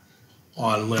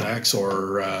on Linux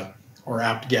or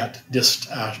apt-get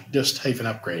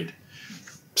dist-upgrade.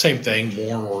 Same thing,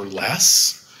 more or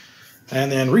less.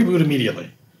 And then reboot immediately.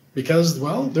 Because,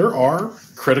 well, there are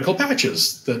critical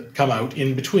patches that come out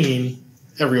in between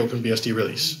every OpenBSD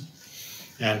release.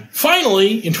 And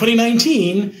finally, in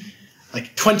 2019,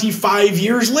 like 25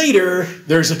 years later,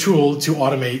 there's a tool to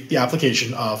automate the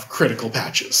application of critical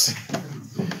patches.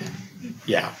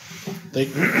 Yeah. They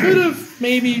could have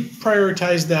maybe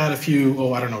prioritized that a few,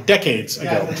 decades ago.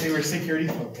 Yeah, they were security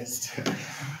focused.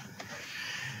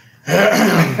 all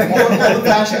the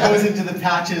patch goes into the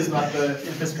patches, not the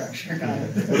infrastructure.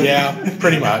 Yeah,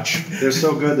 pretty much. They're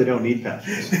so good they don't need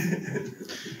patches.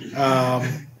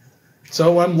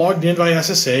 So I'm logged in by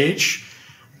SSH.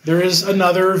 There is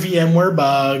another VMware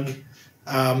bug.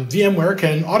 VMware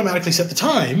can automatically set the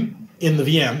time in the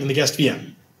VM, in the guest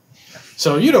VM.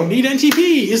 So you don't need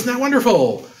NTP. Isn't that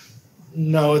wonderful?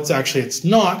 No, it's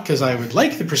not, because I would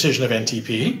like the precision of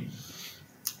NTP.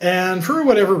 And for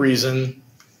whatever reason,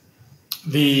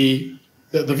 the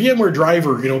VMware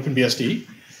driver in OpenBSD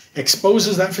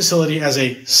exposes that facility as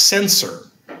a sensor,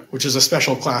 which is a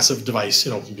special class of device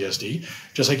in OpenBSD.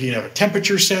 Just like you can have a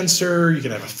temperature sensor, you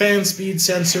can have a fan speed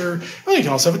sensor, well, you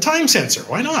can also have a time sensor.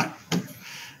 Why not?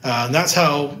 And that's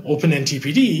how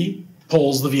OpenNTPD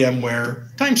pulls the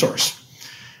VMware time source.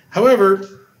 However,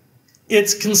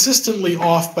 it's consistently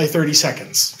off by 30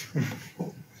 seconds.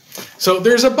 So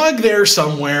there's a bug there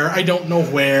somewhere. I don't know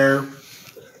where.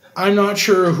 I'm not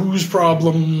sure whose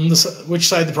problem, which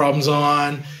side the problem's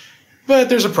on, but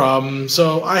there's a problem.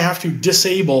 So I have to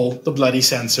disable the bloody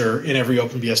sensor in every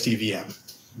OpenBSD VM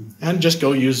and just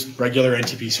go use regular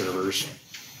NTP servers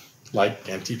like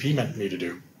NTP meant me to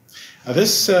do.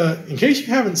 This, in case you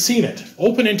haven't seen it,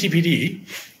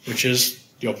 OpenNTPD, which is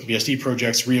the OpenBSD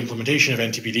project's re-implementation of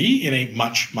NTPD in a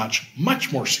much, much,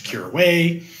 much more secure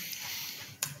way,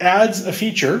 adds a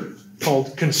feature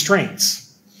called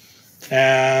constraints.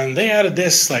 And they added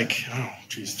this like,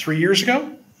 3 years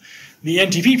ago. The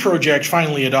NTP project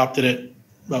finally adopted it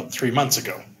about 3 months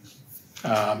ago,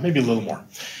 maybe a little more.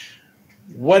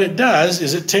 What it does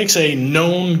is it takes a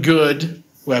known good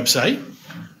website,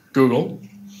 Google,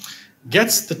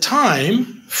 gets the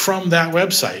time from that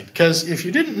website. Because if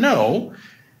you didn't know,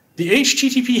 the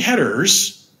HTTP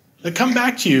headers that come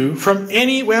back to you from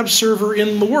any web server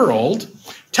in the world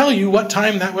tell you what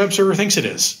time that web server thinks it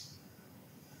is.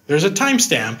 There's a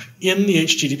timestamp in the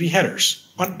HTTP headers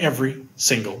on every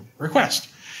single request.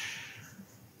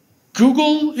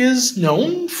 Google is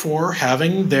known for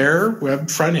having their web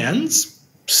front ends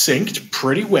synced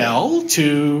pretty well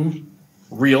to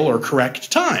real or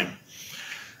correct time.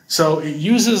 So it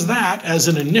uses that as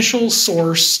an initial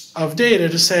source of data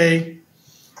to say,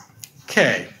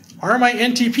 okay, are my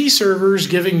NTP servers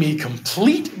giving me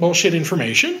complete bullshit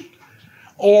information?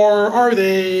 Or are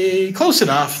they close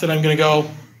enough that I'm going to go,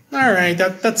 all right,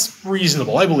 that's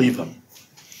reasonable, I believe them.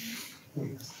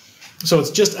 So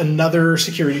it's just another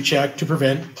security check to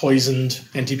prevent poisoned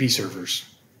NTP servers.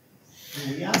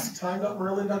 Can we ask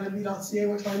time.merlin.mb.ca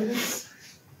what time it is?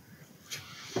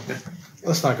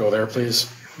 Let's not go there, please.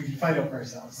 We can find out for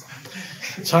ourselves.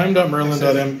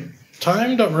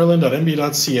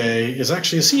 Time.merlin.mb.ca is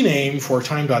actually a CNAME for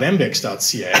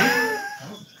time.mbix.ca.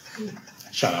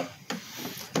 Shut up.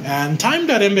 And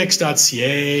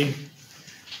time.mbix.ca,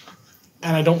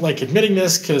 and I don't like admitting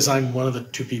this because I'm one of the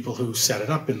 2 people who set it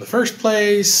up in the first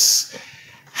place,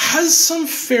 has some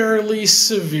fairly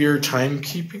severe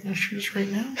timekeeping issues right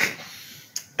now.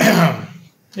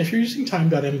 If you're using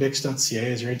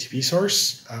time.mbix.ca as your NTP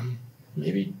source,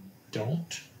 maybe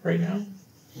don't right now.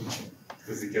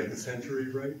 Does it get the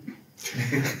century right?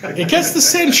 It gets the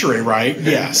century right,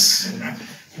 yes.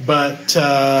 But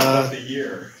the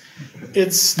year.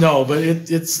 It's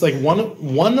like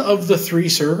one of the 3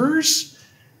 servers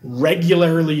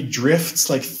regularly drifts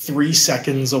like 3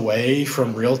 seconds away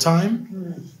from real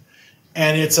time,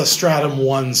 and it's a Stratum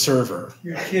 1 server.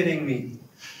 You're kidding me.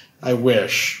 I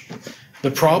wish.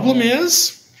 The problem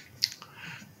is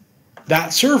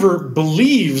that server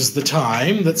believes the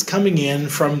time that's coming in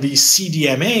from the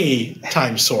CDMA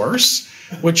time source,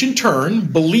 which in turn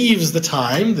believes the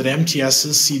time that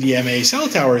MTS's CDMA cell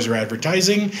towers are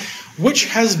advertising, which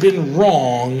has been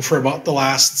wrong for about the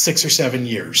last 6 or 7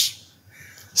 years.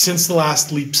 Since the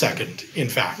last leap second, in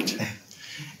fact.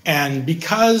 And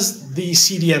because the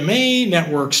CDMA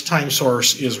network's time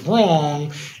source is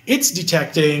wrong, it's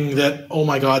detecting that, oh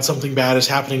my God, something bad is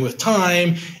happening with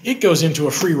time. It goes into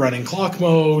a free running clock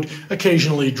mode,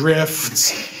 occasionally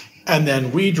drifts, and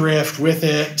then we drift with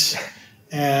it.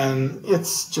 And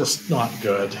it's just not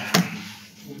good.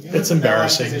 It's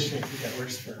embarrassing.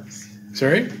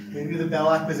 Sorry? Maybe the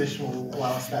Bell acquisition will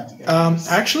allow us that to get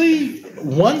actually,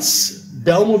 once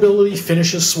Bell Mobility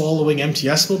finishes swallowing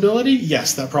MTS Mobility,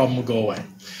 yes, that problem will go away.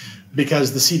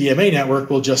 Because the CDMA network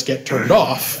will just get turned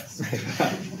off.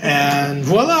 And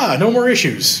voila, no more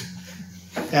issues.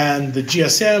 And the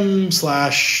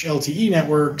GSM/LTE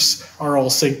networks are all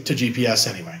synced to GPS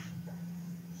anyway.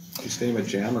 Just name a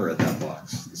jammer at that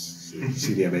box.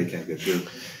 CDMA can't get through.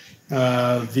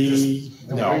 No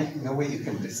way you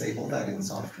can disable that in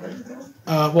software.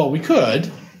 Well, we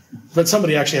could, but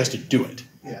somebody actually has to do it.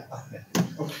 Yeah.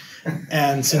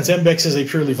 And since MBix is a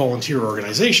purely volunteer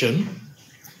organization,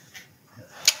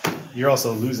 you're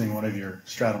also losing one of your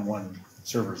Stratum 1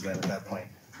 servers then at that point.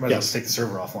 You might as well take the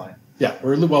server offline. Yeah,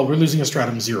 we're losing a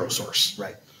Stratum 0 source.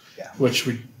 Right. Yeah. Which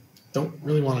we don't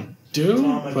really want to do,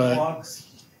 but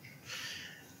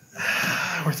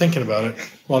we're thinking about it.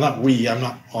 Well, not we. I'm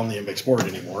not on the MBix board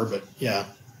anymore, but yeah.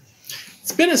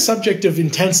 It's been a subject of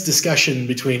intense discussion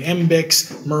between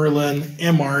MBix, Merlin,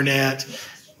 MRNet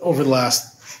over the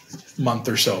last month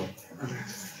or so.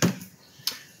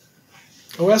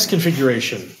 OS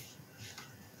configuration.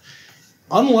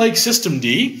 Unlike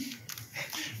systemd,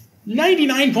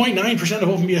 99.9% of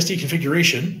OpenBSD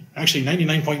configuration, actually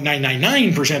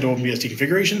 99.999% of OpenBSD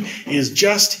configuration is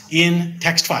just in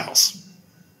text files.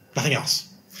 Nothing else.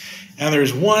 And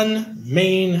there's one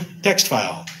main text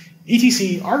file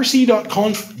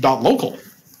etc.rc.conf.local.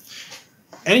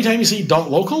 Anytime you see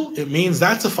 .local, it means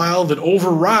that's a file that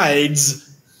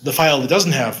overrides the file that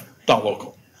doesn't have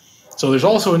 .local. So there's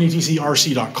also an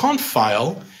etc.rc.conf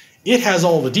file. It has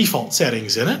all the default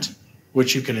settings in it,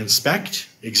 which you can inspect,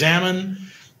 examine.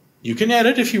 You can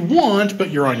edit if you want,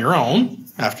 but you're on your own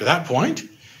after that point.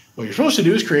 What you're supposed to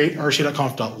do is create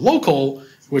rc.conf.local,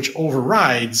 which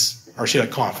overrides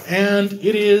rc.conf. And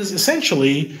it is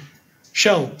essentially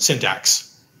shell syntax.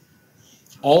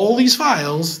 All these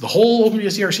files, the whole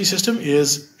OpenBSD RC system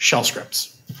is shell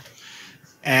scripts.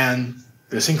 And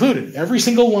this included. Every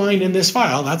single line in this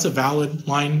file, that's a valid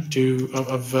line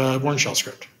of Bourne shell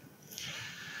script.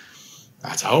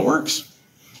 That's how it works.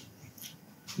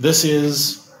 This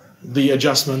is the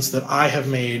adjustments that I have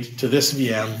made to this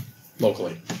VM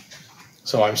locally.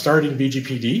 So I'm starting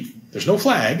BGPD. There's no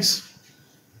flags.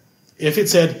 If it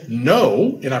said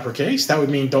no in uppercase, that would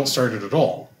mean don't start it at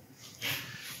all.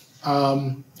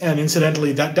 And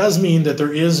incidentally, that does mean that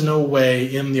there is no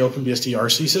way in the OpenBSD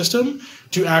RC system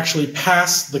to actually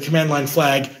pass the command line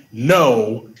flag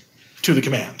no to the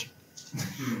command.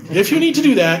 If you need to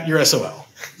do that, you're SOL.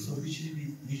 So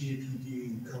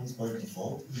BGPD comes by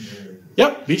default?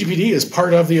 Yep, BGPD is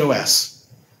part of the OS.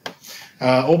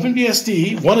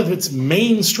 OpenBSD, one of its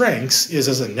main strengths is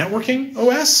as a networking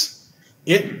OS,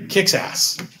 it kicks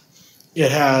ass. It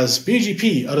has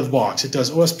BGP out of the box. It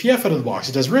does OSPF out of the box.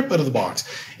 It does RIP out of the box.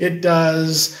 It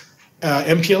does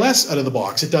MPLS out of the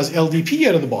box. It does LDP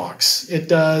out of the box. It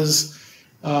does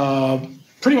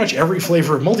pretty much every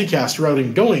flavor of multicast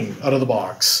routing going out of the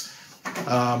box.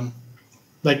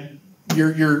 Like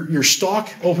your stock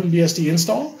OpenBSD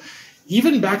install,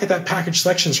 even back at that package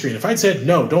selection screen, if I'd said,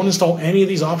 no, don't install any of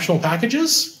these optional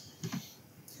packages,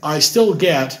 I still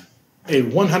get a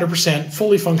 100%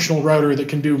 fully functional router that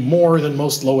can do more than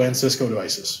most low-end Cisco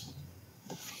devices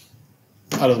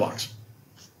out of the box.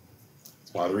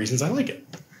 It's one of the reasons I like it.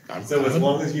 So as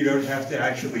long as you don't have to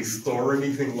actually store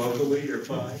anything locally, you're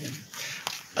fine?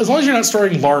 As long as you're not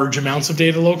storing large amounts of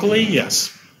data locally,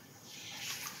 yes.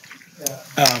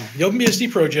 The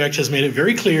OpenBSD project has made it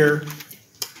very clear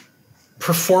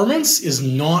performance is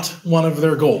not one of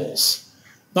their goals,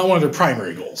 not one of their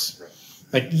primary goals.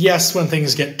 Like, yes, when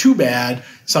things get too bad,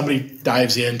 somebody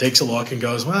dives in, takes a look, and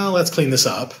goes, well, let's clean this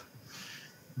up.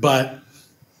 But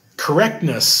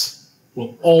correctness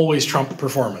will always trump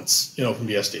performance in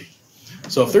OpenBSD.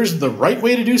 So if there's the right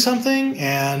way to do something,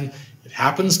 and it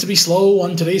happens to be slow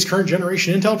on today's current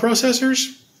generation Intel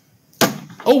processors,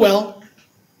 oh well.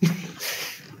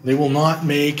 They will not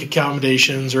make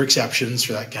accommodations or exceptions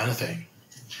for that kind of thing.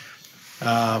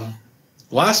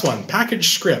 Last one, package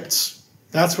scripts.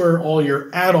 That's where all your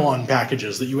add-on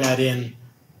packages that you add in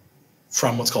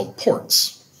from what's called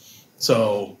ports.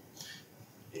 So,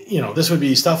 this would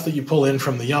be stuff that you pull in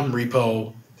from the Yum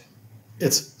repo.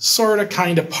 It's sort of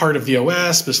kind of part of the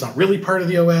OS, but it's not really part of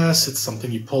the OS. It's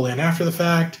something you pull in after the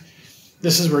fact.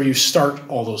 This is where you start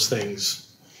all those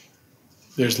things.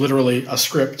 There's literally a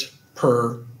script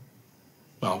per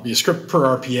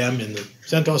RPM in the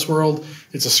CentOS world.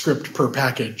 It's a script per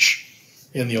package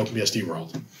in the OpenBSD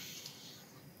world.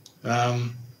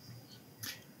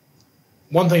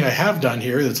 One thing I have done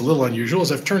here that's a little unusual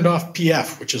is I've turned off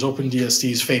PF, which is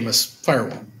OpenBSD's famous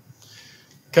firewall,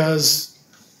 because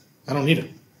I don't need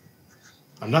it.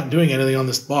 I'm not doing anything on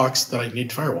this box that I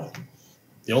need to firewall.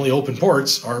 The only open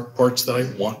ports are ports that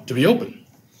I want to be open.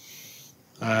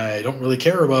 I don't really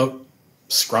care about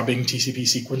scrubbing TCP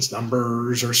sequence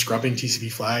numbers or scrubbing TCP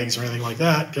flags or anything like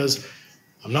that, because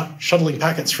I'm not shuttling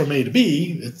packets from A to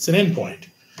B. It's an endpoint.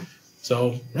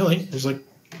 So really, there's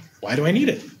why do I need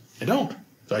it? I don't.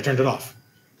 So I turned it off.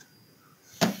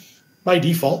 By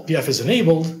default, PF is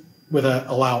enabled with a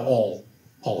allow all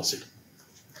policy.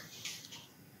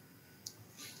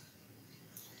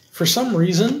 For some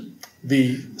reason,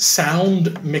 the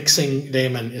sound mixing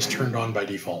daemon is turned on by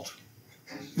default.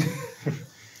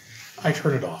 I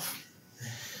turn it off,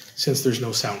 since there's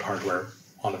no sound hardware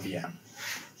on a VM.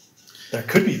 There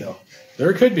could be, though.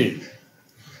 There could be.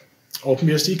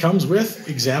 OpenBSD comes with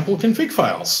example config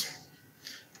files.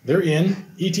 They're in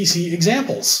etc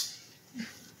examples.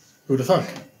 Who'd have thunk?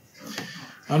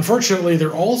 Unfortunately,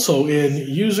 they're also in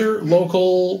user,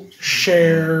 local,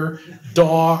 share,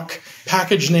 doc,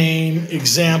 package name,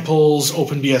 examples,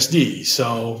 OpenBSD.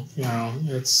 So,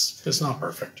 it's not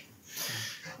perfect.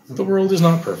 The world is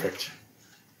not perfect.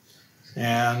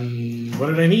 And what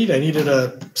did I need? I needed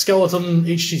a skeleton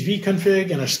HTTP config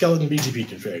and a skeleton BGP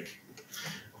config.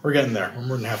 We're getting there. We're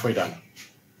more than halfway done.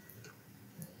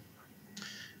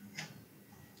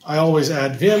 I always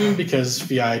add Vim because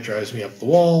VI drives me up the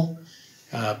wall.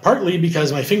 Partly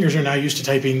because my fingers are now used to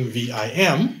typing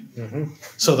VIM,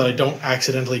 so that I don't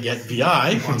accidentally get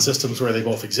VI on systems where they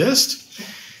both exist.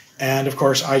 And of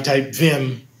course, I type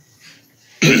Vim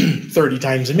 30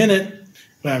 times a minute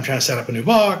when I'm trying to set up a new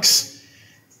box.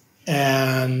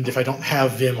 And if I don't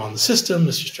have Vim on the system,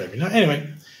 this just drives me nuts.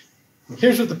 Anyway,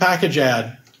 here's what the package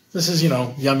add. This is,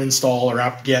 yum install or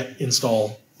apt-get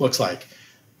install looks like.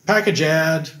 Package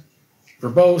add,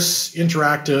 verbose,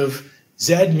 interactive.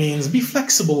 Z means be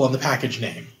flexible on the package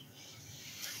name.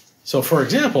 So for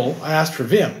example, I asked for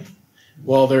Vim.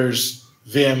 Well, there's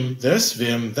Vim this,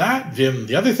 Vim that, Vim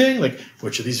the other thing. Like,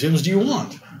 which of these Vims do you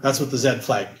want? That's what the Z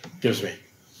flag gives me.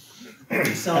 You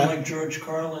sound like George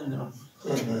Carlin now.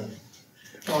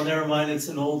 Oh, never mind, it's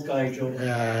an old guy joke.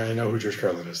 Yeah, I know who George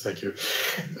Carlin is, thank you.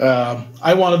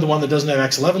 I wanted the one that doesn't have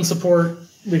X11 support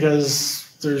because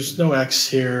there's no X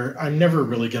here. I'm never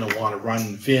really going to want to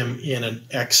run Vim in an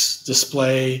X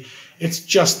display. It's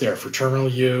just there for terminal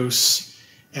use,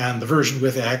 and the version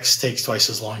with X takes twice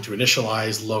as long to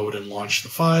initialize, load, and launch the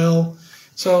file.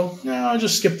 So, I'll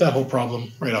just skip that whole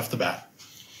problem right off the bat.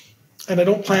 And I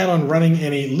don't plan on running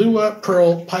any Lua,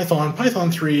 Perl, Python,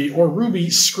 Python 3, or Ruby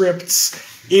scripts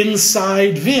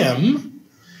inside Vim.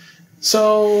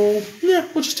 So,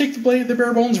 we'll just take the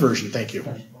bare bones version, thank you.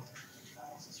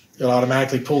 It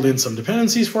automatically pulled in some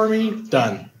dependencies for me,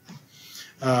 done.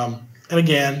 And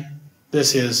again,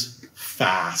 this is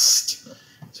fast.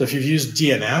 So if you've used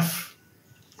DNF,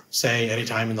 say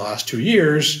anytime in the last 2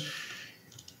 years,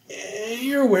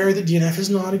 you're aware that DNF is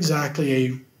not exactly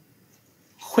a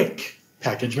quick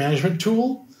package management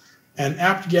tool, and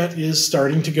apt-get is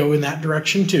starting to go in that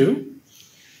direction too.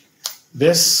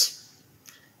 It's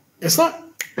not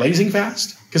blazing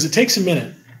fast, because it takes a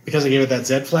minute, because I gave it that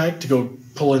Z flag to go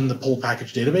pull in the pull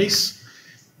package database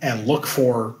and look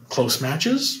for close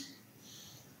matches.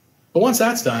 But once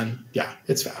that's done,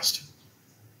 it's fast.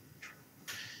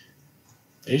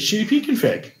 HTTP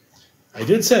config. I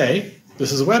did say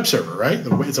this is a web server, right?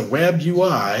 It's a web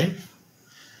UI.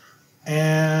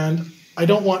 And I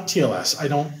don't want TLS. I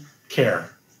don't care.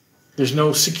 There's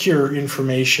no secure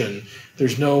information.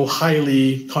 There's no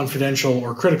highly confidential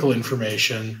or critical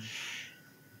information.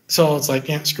 So it's like,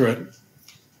 screw it.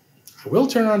 I will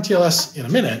turn on TLS in a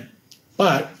minute,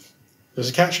 but there's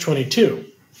a catch-22.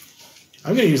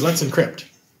 I'm going to use Let's Encrypt.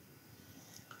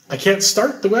 I can't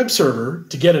start the web server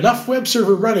to get enough web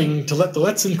server running to let the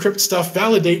Let's Encrypt stuff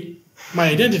validate my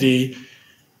identity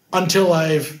until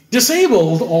I've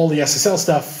disabled all the SSL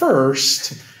stuff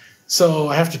first. So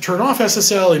I have to turn off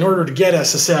SSL in order to get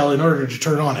SSL in order to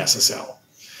turn on SSL.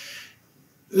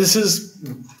 This is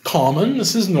common.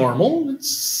 This is normal. It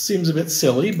seems a bit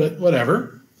silly, but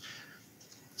whatever.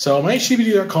 So my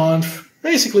httpd.conf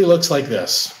basically looks like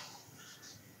this.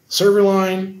 Server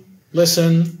line,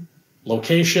 listen,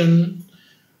 location,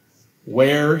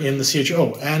 where in the CH...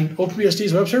 and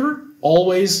OpenBSD's web server,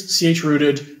 always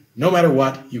CH-rooted. No matter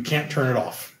what, you can't turn it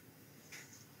off.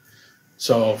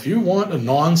 So if you want a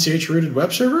non-CH-rooted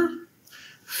web server,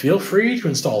 feel free to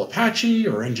install Apache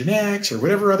or Nginx or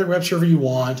whatever other web server you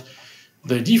want.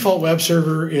 The default web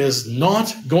server is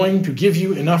not going to give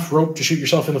you enough rope to shoot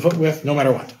yourself in the foot with, no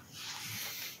matter what.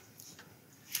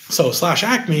 So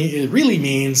 /acme, it really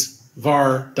means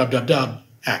var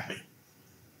 /acme.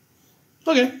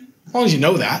 Okay, as long as you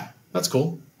know that, that's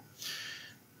cool.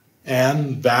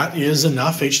 And that is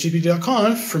enough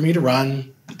http.conf for me to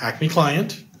run Acme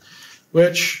client,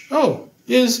 which,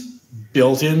 is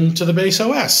built into the base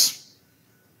OS.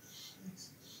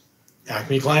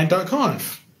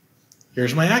 acmeclient.conf.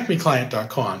 Here's my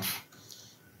acmeclient.conf.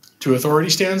 2 authority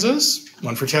stanzas,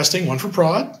 one for testing, one for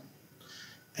prod,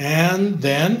 and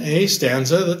then a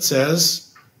stanza that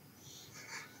says,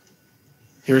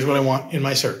 here's what I want in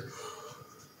my cert.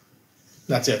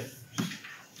 That's it.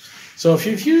 So if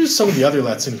you've used some of the other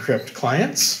Let's Encrypt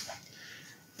clients,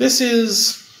 this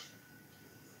is,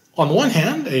 on the one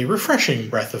hand, a refreshing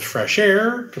breath of fresh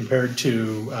air compared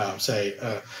to, say,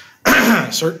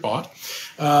 certbot.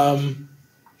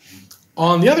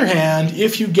 On the other hand,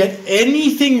 if you get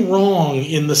anything wrong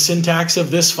in the syntax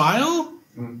of this file,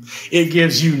 it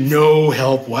gives you no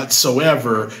help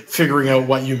whatsoever figuring out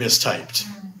what you mistyped.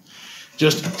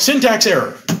 Just syntax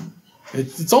error.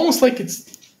 It's almost like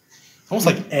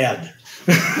add.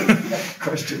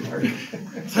 Question mark.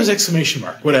 There's exclamation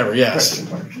mark. Whatever. Yes.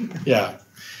 Question mark. Yeah.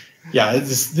 Yeah.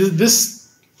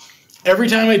 This. Every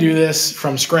time I do this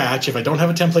from scratch, if I don't have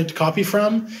a template to copy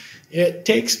from, it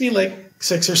takes me like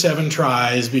 6 or 7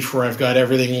 tries before I've got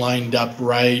everything lined up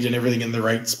right and everything in the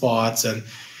right spots. And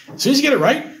as soon as you get it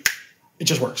right, it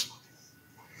just works.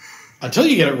 Until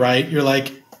you get it right, you're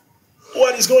like,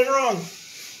 what is going wrong?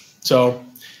 So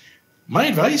my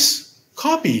advice,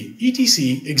 copy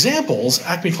etc examples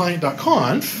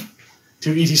acmeclient.conf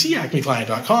to etc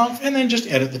acmeclient.conf and then just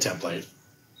edit the template.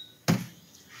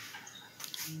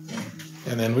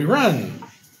 And then we run.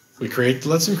 We create the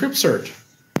Let's Encrypt cert.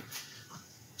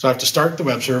 So I have to start the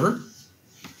web server.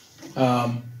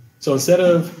 So instead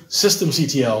of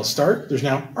systemctl start, there's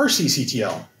now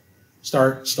rcctl.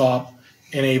 Start, stop,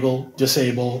 enable,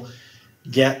 disable,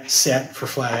 get, set for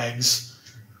flags.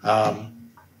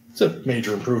 It's a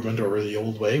major improvement over the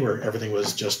old way where everything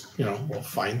was just, well,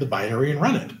 find the binary and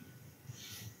run it.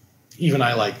 Even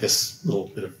I like this little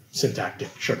bit of syntactic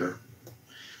sugar.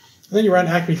 And then you run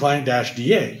Acme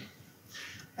Client-DA.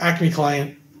 Acme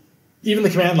Client, even the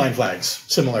command line flags,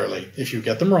 similarly. If you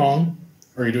get them wrong,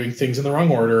 or you're doing things in the wrong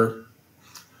order,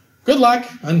 good luck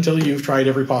until you've tried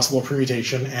every possible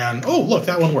permutation and, oh, look,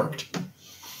 that one worked.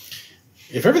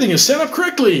 If everything is set up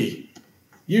correctly,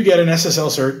 you get an SSL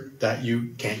cert that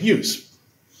you can't use.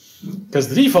 Because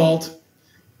the default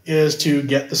is to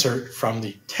get the cert from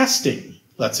the testing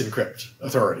Let's Encrypt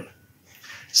authority,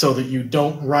 so that you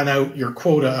don't run out your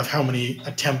quota of how many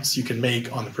attempts you can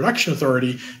make on the production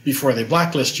authority before they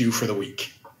blacklist you for the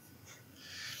week.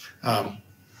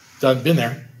 Been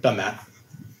there, done that.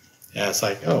 Yeah, it's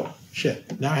like, oh,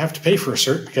 shit, now I have to pay for a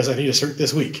cert because I need a cert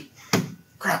this week.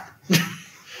 Crap.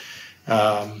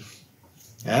 And,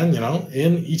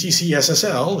 in etc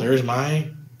SSL, there's my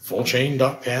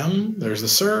fullchain.pem, there's the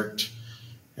cert,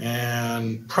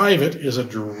 and private is a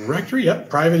directory. Yep,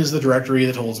 private is the directory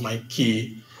that holds my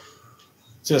key.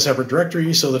 It's in a separate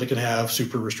directory so that it can have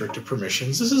super restricted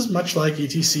permissions. This is much like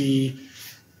etc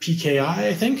PKI,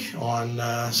 I think, on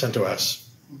CentOS.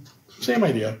 Same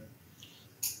idea.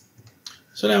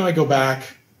 So now I go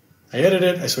back, I edit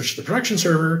it, I switch to the production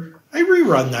server, I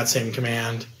rerun that same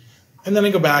command, and then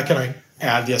I go back and I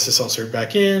add the SSL cert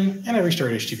back in, and I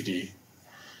restart HTTPD.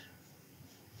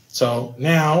 So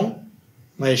now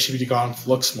my HTTPD conf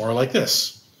looks more like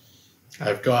this.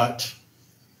 I've got,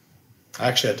 I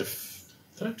actually had to,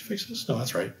 did I have to fix this? No,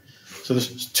 that's right. So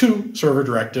there's 2 server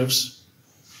directives.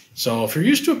 So if you're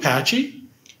used to Apache,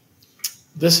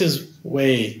 this is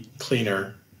way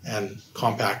cleaner and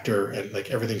compactor, and like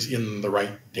everything's in the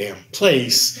right damn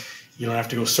place. You don't have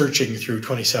to go searching through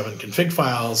 27 config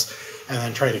files and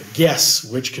then try to guess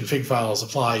which config files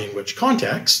apply in which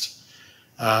context.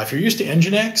 If you're used to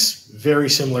Nginx, very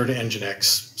similar to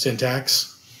Nginx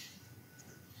syntax.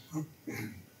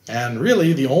 And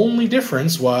really, the only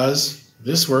difference was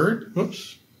this word.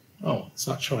 Whoops. Oh, it's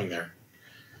not showing there.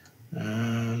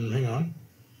 Hang on.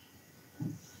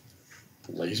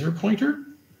 Laser pointer?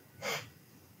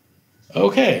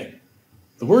 Okay.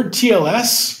 The word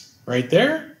TLS right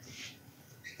there.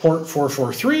 Port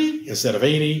 443 instead of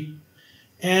 80.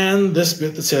 And this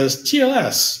bit that says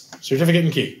TLS, certificate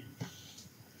and key.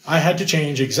 I had to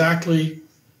change exactly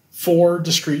 4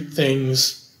 discrete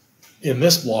things in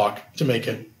this block to make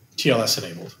it TLS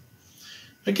enabled.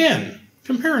 Again,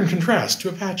 compare and contrast to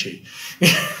Apache.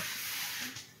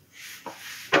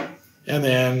 And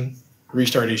then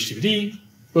restart HTTPD,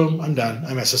 boom, I'm done,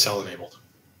 I'm SSL enabled.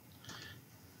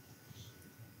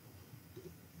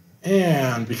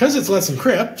 And because it's Let's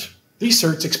Encrypt, these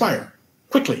certs expire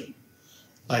quickly.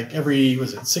 Like every,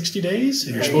 was it 60 days?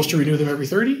 And you're supposed to renew them every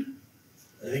 30?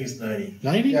 I think it's 90.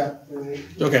 90? Yeah.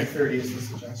 Okay. 30 is the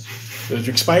suggestion. It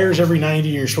expires every 90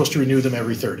 and you're supposed to renew them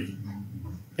every 30.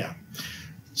 Yeah.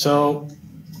 So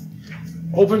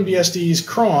OpenBSD's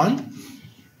cron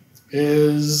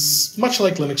is much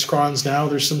like Linux crons now.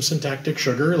 There's some syntactic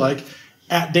sugar like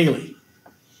 @daily.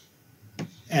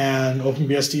 And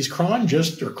OpenBSD's cron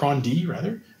or cron-D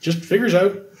rather, just figures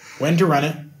out when to run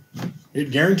it.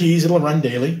 It guarantees it'll run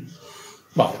daily.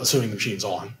 Well, assuming the machine's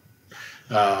on.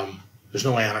 There's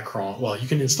no anacron. Well, you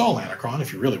can install anacron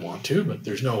if you really want to, but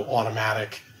there's no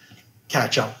automatic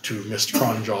catch up to missed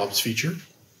cron jobs feature.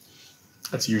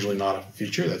 That's usually not a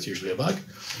feature. That's usually a bug.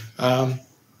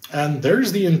 And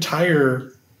there's the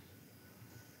entire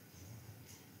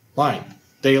line.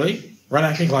 Daily, run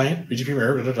Acme client, BGP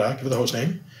mirror, give it the host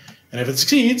name. And if it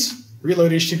succeeds,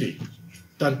 reload HTTP.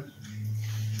 Done.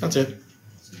 That's it.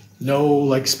 No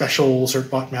like special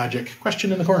certbot magic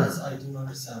question in the corner. I don't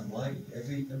understand why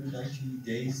every 90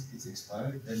 days it's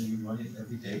expired, then you run it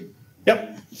every day.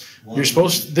 Yep. You're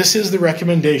supposed, this is the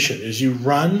recommendation, is you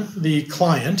run the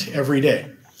client every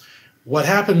day. What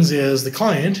happens is the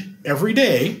client every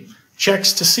day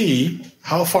checks to see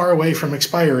how far away from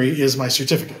expiry is my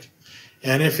certificate.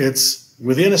 And if it's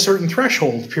within a certain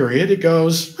threshold period, it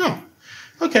goes, oh,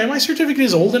 okay, my certificate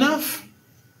is old enough.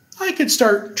 I could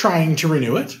start trying to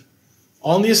renew it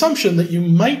on the assumption that you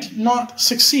might not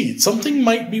succeed. Something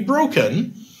might be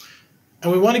broken,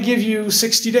 and we want to give you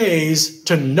 60 days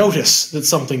to notice that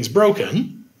something's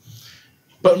broken,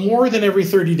 but more than every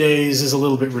 30 days is a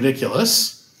little bit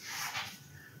ridiculous.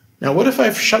 Now, what if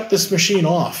I've shut this machine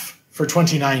off for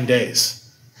 29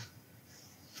 days?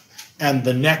 And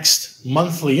the next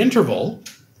monthly interval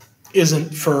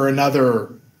isn't for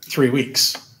another 3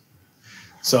 weeks.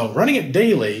 So running it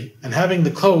daily and having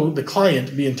the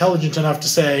client be intelligent enough to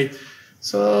say,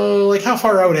 so like how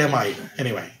far out am I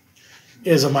anyway,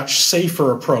 is a much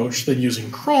safer approach than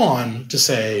using cron to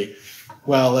say,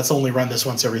 well, let's only run this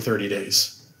once every 30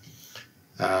 days.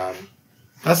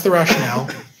 That's the rationale.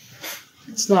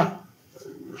 It's not,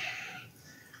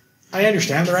 I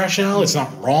understand the rationale, it's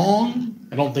not wrong.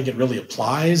 I don't think it really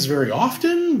applies very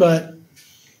often, but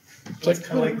it's like,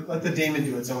 kind of like let the daemon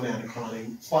do its own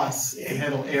anachroning, plus it can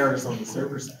handle errors on the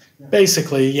server side.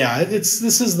 Basically, yeah, this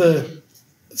is the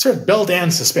sort of belt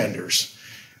and suspenders.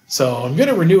 So I'm going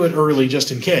to renew it early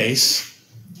just in case,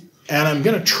 and I'm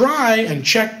going to try and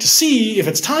check to see if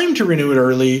it's time to renew it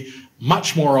early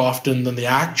much more often than the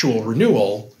actual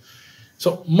renewal.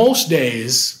 So most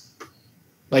days,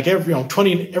 like every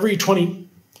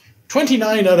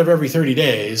 29 out of every 30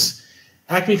 days,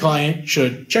 Acme client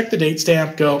should check the date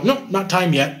stamp, go, nope, not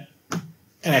time yet,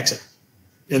 and exit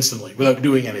instantly without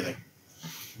doing anything.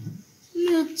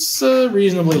 It's a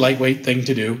reasonably lightweight thing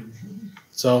to do.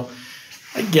 So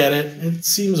I get it. It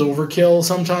seems overkill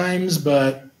sometimes,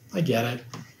 but I get it.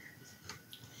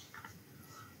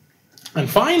 And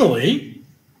finally,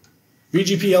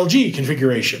 BGP-LG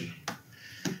configuration.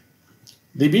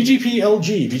 The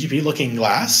BGP Looking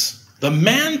Glass, the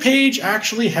man page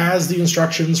actually has the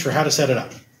instructions for how to set it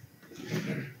up.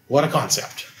 What a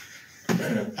concept.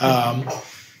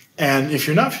 And if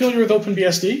you're not familiar with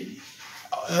OpenBSD,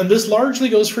 and this largely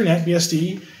goes for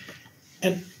NetBSD,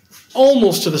 and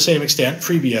almost to the same extent,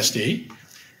 FreeBSD,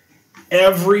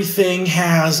 everything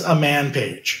has a man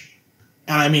page.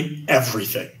 And I mean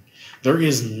everything. There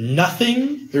is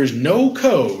nothing, there's no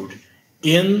code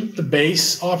in the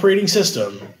base operating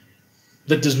system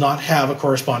that does not have a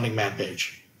corresponding man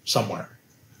page somewhere.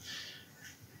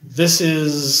 This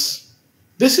is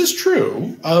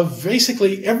true of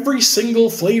basically every single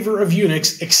flavor of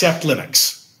Unix except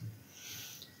Linux.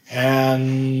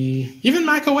 And even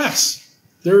Mac OS.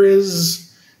 There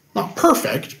is, not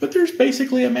perfect, but there's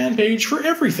basically a man page for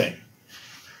everything.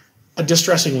 A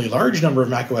distressingly large number of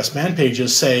Mac OS man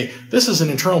pages say, this is an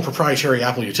internal proprietary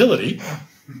Apple utility.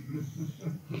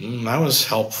 That was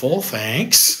helpful,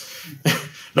 thanks.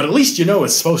 But at least you know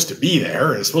it's supposed to be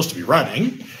there, it's supposed to be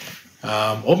running.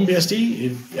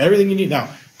 OpenBSD, everything you need. Now,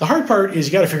 the hard part is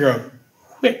you got to figure out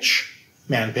which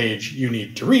man page you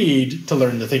need to read to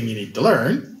learn the thing you need to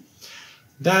learn.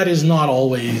 That is not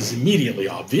always immediately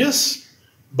obvious,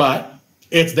 but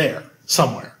it's there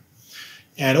somewhere.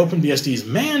 And OpenBSD's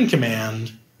man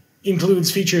command includes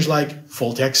features like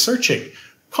full-text searching,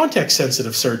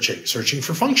 context-sensitive searching, searching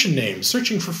for function names,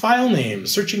 searching for file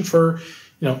names, searching for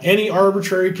any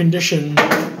arbitrary condition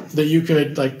that you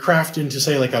could like craft into,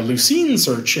 say, like a Lucene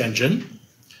search engine.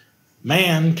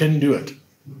 Man can do it.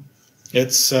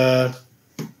 It's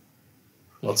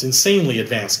it's insanely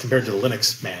advanced compared to the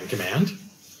Linux man command.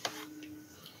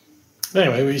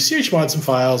 Anyway, we chmod some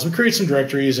files, we create some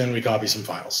directories, and we copy some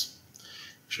files.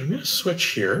 So I'm going to switch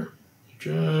here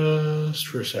just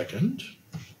for a second.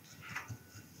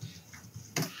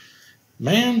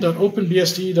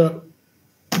 man.openbsd.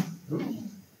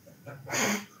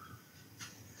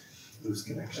 Loose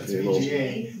connection. That's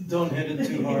VGA. Don't hit it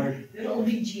too hard. It'll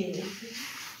VGA.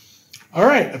 All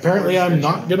right, apparently I'm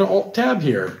not going to Alt-Tab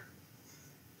here.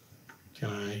 Can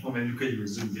I? Well, maybe you could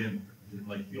resume in. Didn't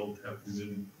like the Alt-Tab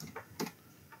resuming.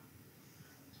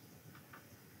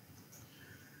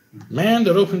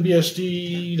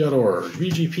 man.openbsd.org,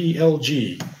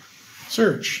 BGP-LG,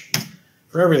 search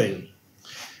for everything.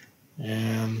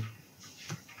 And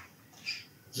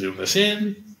zoom this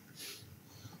in.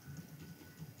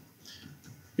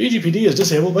 BGPD is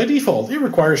disabled by default. It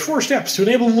requires 4 steps to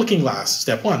enable the looking glass.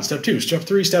 Step 1, step 2, step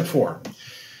 3, step 4.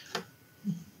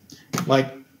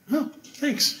 Like, oh,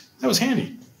 thanks. That was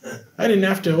handy. I didn't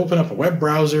have to open up a web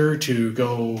browser to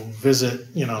go visit,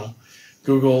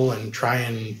 Google and try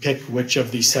and pick which of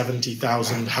the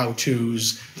 70,000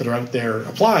 how-tos that are out there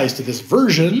applies to this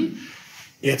version.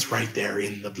 It's right there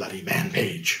in the bloody man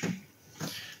page.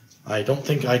 I don't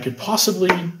think I could possibly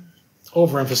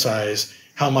overemphasize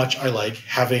how much I like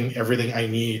having everything I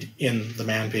need in the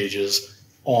man pages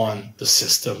on the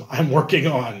system I'm working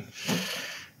on.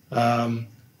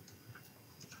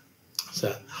 It's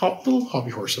that little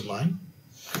hobby horse of mine.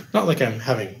 Not like I'm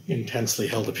having intensely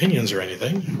held opinions or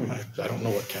anything. I don't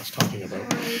know what Kat's talking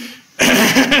about.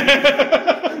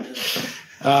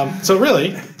 So really,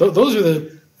 those are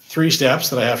the 3 steps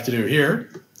that I have to do here.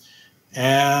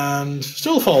 And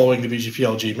still following the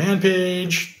BGPLG man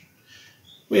page,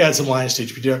 we add some lines to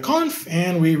httpd.conf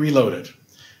and we reload it.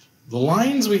 The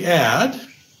lines we add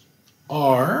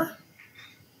are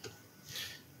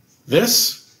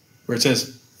this, where it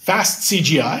says fast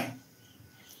CGI,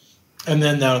 and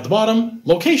then down at the bottom,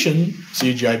 location,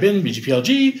 CGI bin,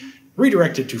 BGPLG,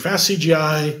 redirect it to fast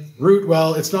CGI, root.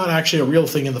 Well, it's not actually a real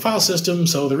thing in the file system,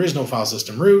 so there is no file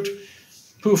system root.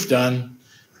 Poof, done.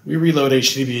 We reload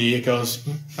HTTP, it goes,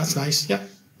 that's nice, yeah,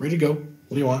 ready to go. What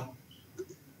do you want?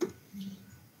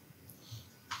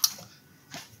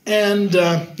 And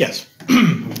yes,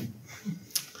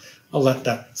 I'll let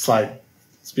that slide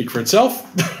speak for itself.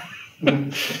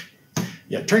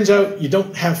 Yeah, it turns out you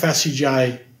don't have fast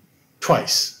CGI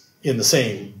twice in the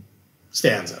same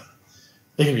stanza.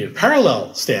 They can be in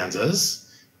parallel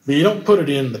stanzas, but you don't put it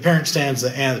in the parent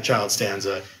stanza and the child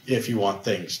stanza if you want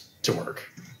things to work.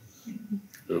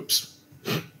 Oops.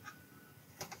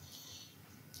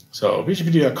 So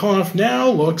bgpd.conf now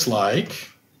looks like,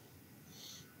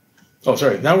 oh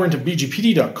sorry, now we're into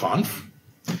bgpd.conf.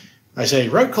 I say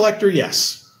route collector,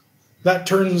 yes. That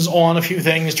turns on a few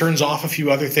things, turns off a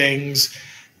few other things.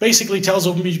 Basically tells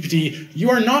OpenBGPD, you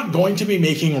are not going to be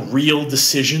making real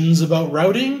decisions about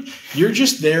routing. You're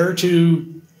just there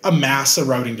to amass a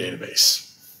routing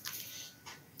database.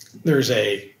 There's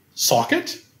a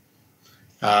socket,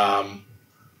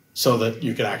 so that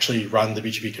you can actually run the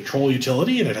BGP control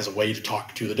utility, and it has a way to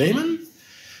talk to the daemon.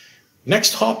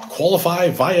 Next hop, qualify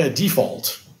via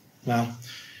default. Now,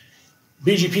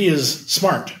 BGP is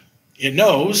smart. It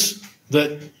knows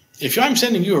that if I'm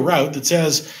sending you a route that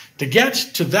says, to get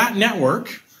to that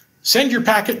network, send your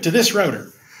packet to this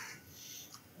router.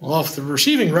 Well, if the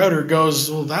receiving router goes,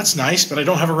 well, that's nice, but I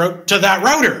don't have a route to that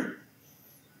router.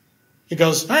 It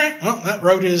goes, all right, well, that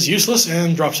route is useless,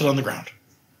 and drops it on the ground.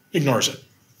 Ignores it.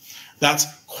 That's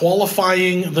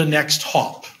qualifying the next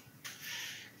hop.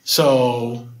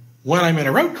 So when I'm in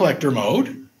a route collector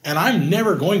mode, and I'm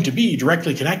never going to be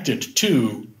directly connected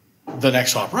to the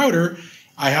next hop router,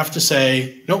 I have to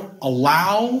say, no,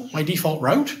 allow my default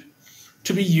route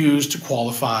to be used to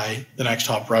qualify the next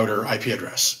hop router IP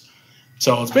address.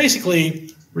 So it's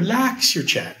basically, relax your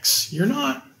checks. You're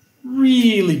not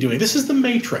really doing, this is the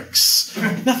matrix.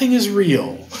 Nothing is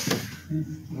real.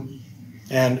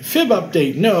 And fib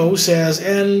update no says,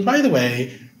 and by the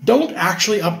way, don't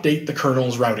actually update the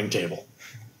kernel's routing table,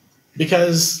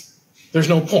 because there's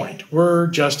no point. We're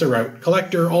just a route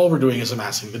collector. All we're doing is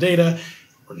amassing the data.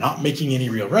 We're not making any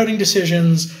real routing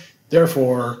decisions.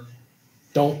 Therefore,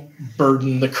 don't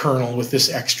burden the kernel with this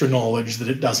extra knowledge that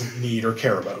it doesn't need or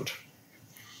care about.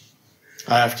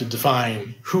 I have to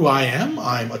define who I am.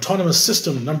 I'm autonomous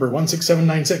system number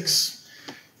 16796.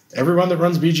 Everyone that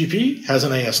runs BGP has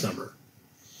an AS number.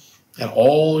 And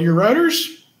all your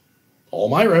routers, all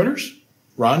my routers,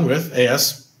 run with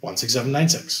AS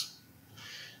 16796.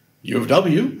 U of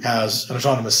W has an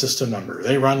autonomous system number.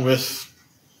 They run with,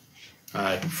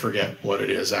 I forget what it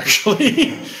is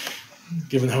actually.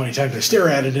 Given how many times I stare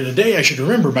at it in a day, I should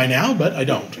remember by now, but I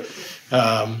don't.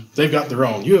 They've got their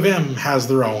own. U of M has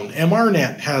their own.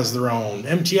 MRNet has their own.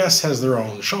 MTS has their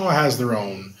own. Shaw has their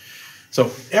own.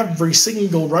 So every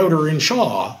single router in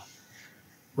Shaw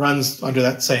runs under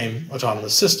that same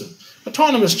autonomous system.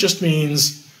 Autonomous just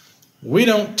means we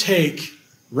don't take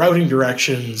routing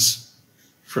directions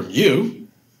from you.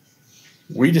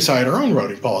 We decide our own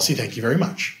routing policy, thank you very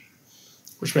much.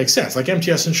 Which makes sense, like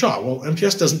MTS and Shaw. Well,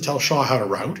 MTS doesn't tell Shaw how to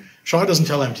route. Shaw doesn't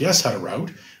tell MTS how to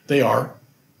route. They are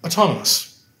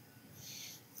autonomous.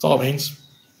 That's all it means.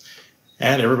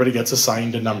 And everybody gets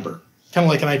assigned a number. Kind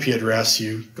of like an IP address,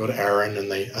 you go to Aaron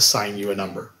and they assign you a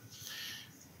number.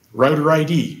 Router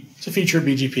ID, it's a feature of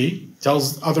BGP. It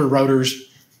tells other routers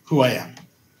who I am,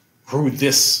 who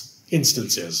this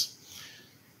instance is.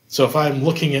 So if I'm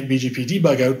looking at BGP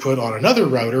debug output on another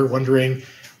router, wondering,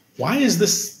 why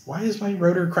is my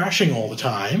router crashing all the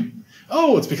time?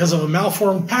 Oh, it's because of a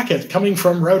malformed packet coming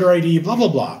from router ID, blah, blah,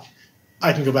 blah.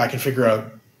 I can go back and figure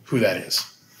out who that is.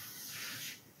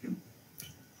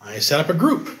 I set up a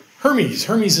group, Hermes.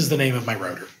 Hermes is the name of my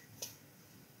router.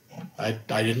 I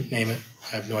didn't name it.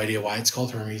 I have no idea why it's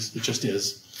called Hermes. It just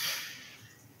is.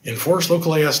 Enforce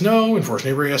local AS no, enforce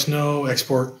neighbor AS no,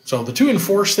 export. So the two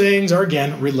enforce things are,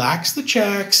 again, relax the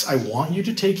checks. I want you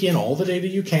to take in all the data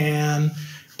you can.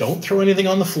 Don't throw anything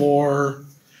on the floor.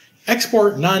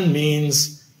 Export none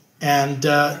means, and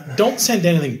don't send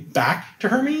anything back to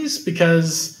Hermes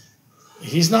because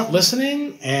he's not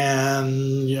listening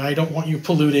and I don't want you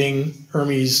polluting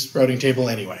Hermes' routing table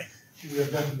anyway. We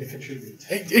have nothing to contribute.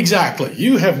 Exactly.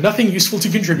 You have nothing useful to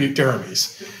contribute to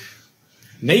Hermes.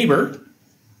 Neighbor,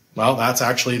 well, that's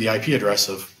actually the IP address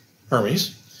of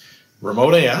Hermes.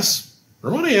 Remote AS.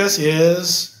 Remote AS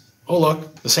is, oh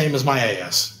look, the same as my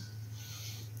AS.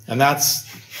 And that's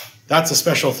a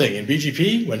special thing. In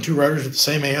BGP, when two routers with the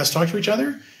same AS talk to each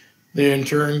other, they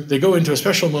go into a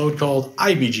special mode called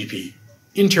IBGP,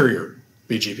 interior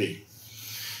BGP.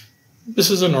 This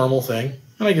is a normal thing,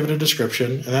 and I give it a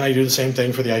description, and then I do the same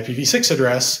thing for the IPv6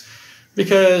 address,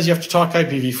 because you have to talk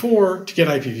IPv4 to get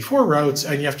IPv4 routes,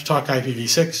 and you have to talk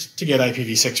IPv6 to get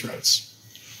IPv6 routes.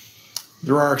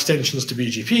 There are extensions to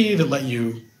BGP that let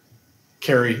you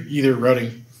carry either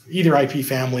IP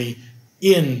family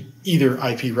in either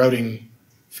IP routing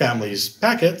family's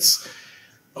packets.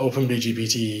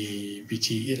 OpenBGPD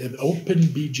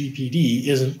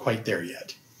isn't quite there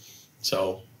yet.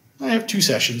 So I have 2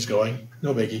 sessions going,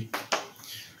 no biggie.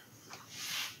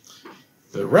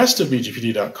 The rest of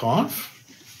bgpd.conf,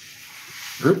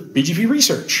 group BGP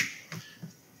research.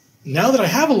 Now that I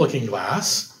have a looking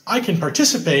glass, I can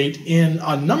participate in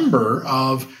a number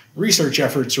of research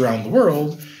efforts around the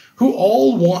world who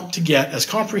all want to get as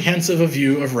comprehensive a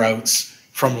view of routes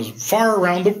from as far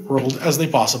around the world as they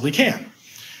possibly can.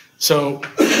 So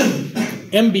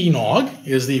MBNOG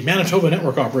is the Manitoba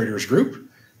Network Operators Group.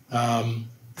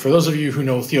 For those of you who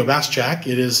know Theo Baschak,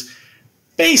 it is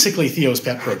basically Theo's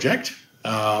pet project.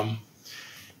 And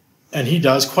he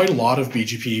does quite a lot of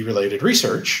BGP-related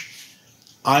research.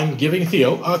 I'm giving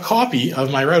Theo a copy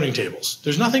of my routing tables.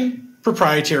 There's nothing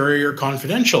proprietary or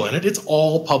confidential in it. It's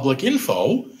all public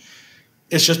info.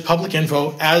 It's just public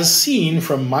info as seen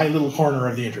from my little corner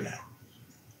of the internet.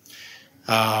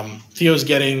 Theo's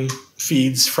getting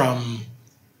feeds from,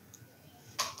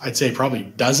 I'd say, probably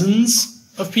dozens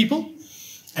of people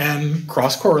and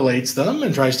cross-correlates them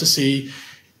and tries to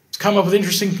come up with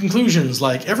interesting conclusions,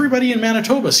 like everybody in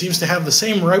Manitoba seems to have the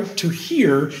same route to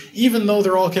here, even though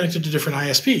they're all connected to different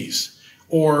ISPs.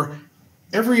 Or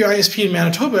every ISP in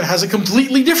Manitoba has a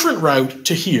completely different route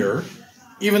to here,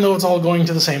 even though it's all going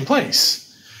to the same place.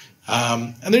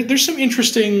 And there's some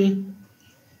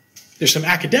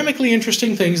academically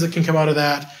interesting things that can come out of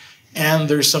that, and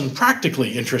there's some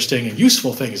practically interesting and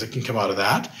useful things that can come out of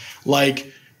that,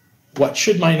 like what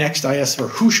should my next ISP, or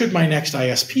who should my next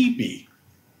ISP be?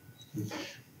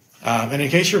 And in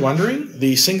case you're wondering,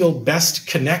 the single best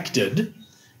connected,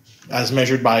 as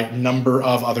measured by number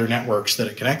of other networks that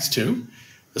it connects to,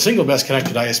 the single best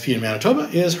connected ISP in Manitoba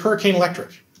is Hurricane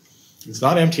Electric. It's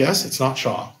not MTS, it's not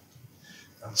Shaw.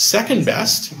 Second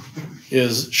best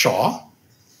is Shaw.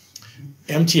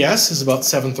 MTS is about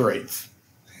 7th or 8th.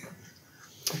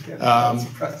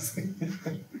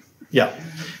 Yeah,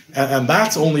 and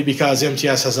that's only because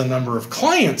MTS has a number of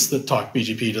clients that talk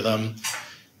BGP to them.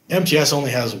 MTS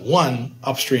only has one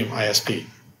upstream ISP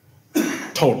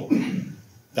total.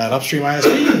 That upstream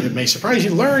ISP, it may surprise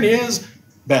you to learn, is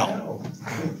Bell.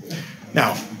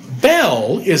 Now,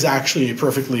 Bell is actually a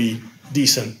perfectly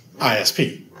decent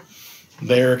ISP.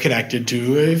 They're connected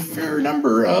to a fair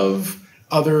number of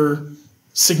other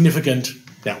significant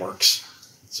networks.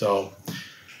 So,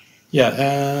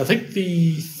 yeah, I think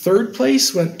the 3rd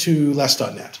place went to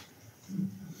less.net,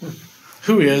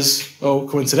 who is,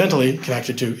 coincidentally,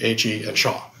 connected to HE and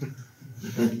Shaw.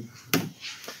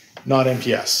 Not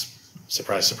MTS.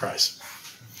 Surprise, surprise.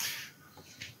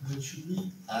 But should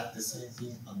we add the same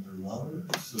thing on the router?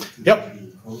 Yep.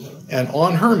 And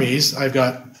on Hermes, I've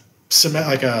got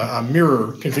like a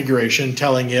mirror configuration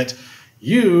telling it,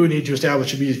 you need to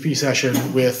establish a BGP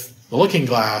session with the looking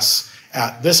glass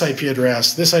at this IP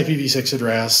address, this IPv6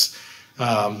 address,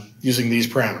 using these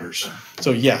parameters.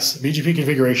 So yes, BGP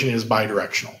configuration is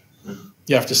bidirectional.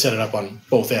 You have to set it up on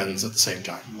both ends at the same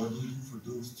time. What do you do for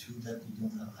those two that you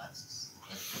don't have access?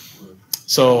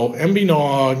 So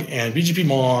MBNOG and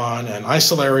BGPMon and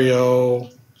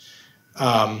Isolario,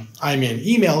 I'm in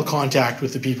email contact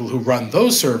with the people who run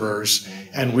those servers,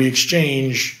 and we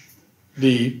exchange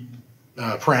the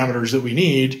parameters that we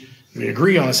need. We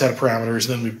agree on a set of parameters,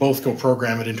 and then we both go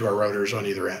program it into our routers on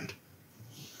either end.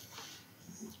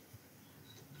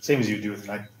 Same as you do with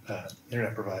an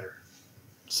internet provider.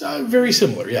 So very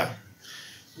similar, yeah.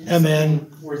 And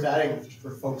then worth adding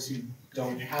for folks who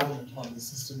don't have an autonomous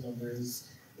system numbers,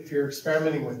 if you're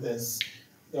experimenting with this,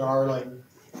 there are like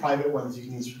private ones you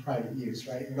can use for private use,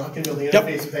 right? You're not going to be able to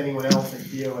interface with anyone else like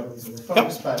Theo and those other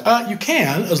folks, but you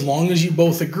can, as long as you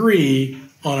both agree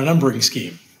on a numbering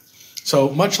scheme. So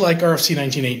much like RFC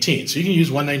 1918, so you can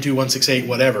use 192.168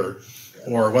 whatever,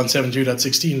 or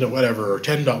 172.16. whatever, or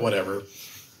 10. whatever,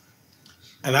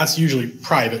 and that's usually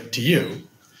private to you.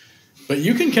 But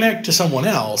you can connect to someone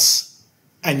else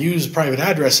and use private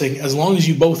addressing as long as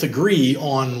you both agree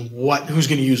on who's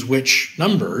going to use which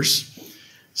numbers.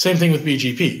 Same thing with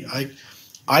BGP.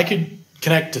 I could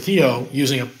connect to Theo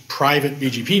using a private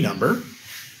BGP number,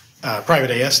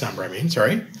 private AS number,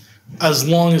 as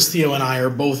long as Theo and I are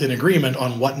both in agreement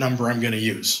on what number I'm going to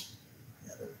use.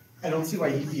 I don't see why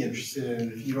you'd be interested in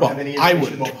it if you don't have any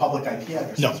information about public IP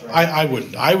addresses. No, right? I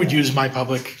wouldn't. I would use my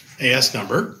public AS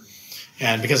number,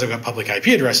 and because I've got public IP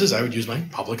addresses, I would use my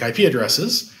public IP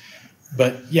addresses.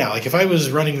 But yeah, like if I was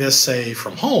running this, say,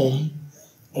 from home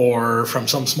or from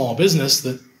some small business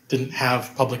that didn't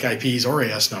have public IPs or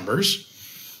AS numbers,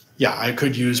 yeah, I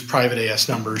could use private AS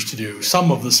numbers to do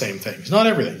some of the same things. Not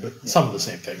everything, but some of the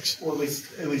same things. Or at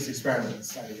least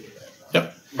experiments.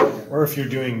 Yep. Or if you're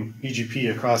doing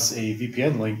BGP across a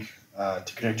VPN link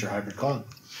to connect your hybrid cloud.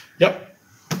 Yep.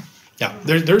 Yeah,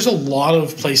 there's a lot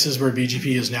of places where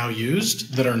BGP is now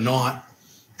used that are not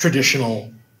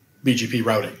traditional BGP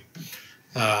routing.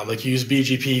 Like use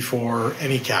BGP for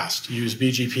Anycast, use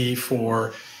BGP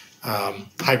for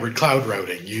hybrid cloud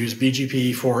routing, use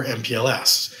BGP for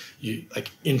MPLS,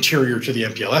 like interior to the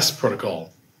MPLS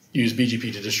protocol, use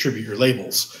BGP to distribute your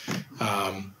labels.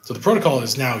 So the protocol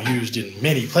is now used in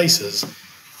many places,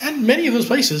 and many of those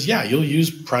places, yeah, you'll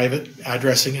use private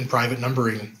addressing and private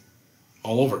numbering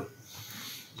all over.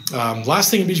 Last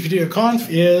thing in BGPD.conf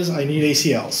is I need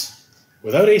ACLs.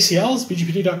 Without ACLs,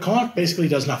 BGPD.conf basically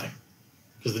does nothing,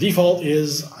 because the default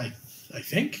is, I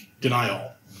think,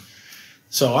 denial.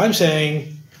 So I'm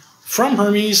saying, from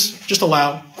Hermes, just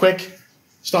allow, quick,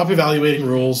 stop evaluating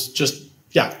rules, just,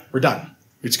 yeah, we're done.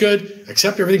 It's good,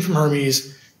 accept everything from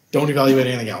Hermes, don't evaluate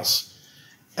anything else.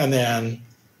 And then,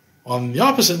 on the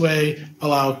opposite way,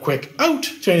 allow quick out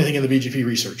to anything in the BGP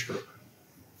research group.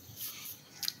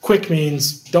 Quick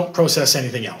means don't process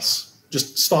anything else.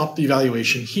 Just stop the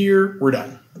evaluation here, we're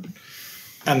done.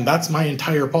 And that's my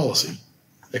entire policy.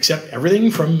 Accept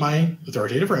everything from my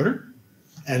authoritative router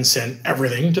and send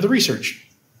everything to the research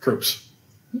groups.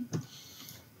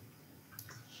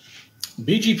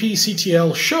 BGP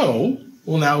CTL show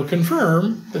will now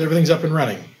confirm that everything's up and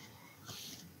running.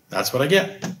 That's what I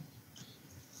get.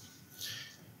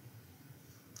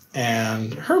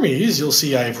 And Hermes, you'll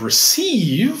see I've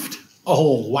received a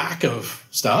whole whack of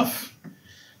stuff,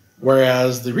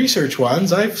 whereas the research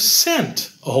ones, I've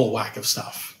sent a whole whack of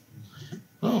stuff.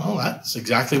 Oh, well, that's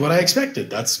exactly what I expected.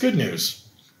 That's good news.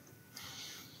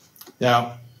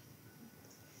 Now,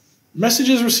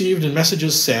 messages received and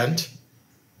messages sent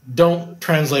don't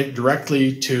translate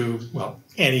directly to, well,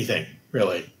 anything,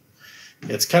 really.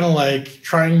 It's kind of like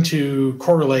trying to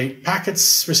correlate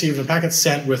packets received and packets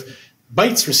sent with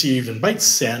bytes received and bytes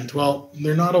sent. Well,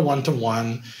 they're not a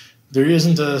one-to-one. There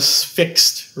isn't a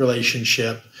fixed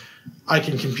relationship. I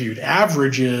can compute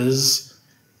averages,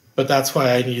 but that's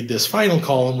why I need this final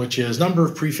column, which is number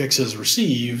of prefixes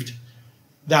received.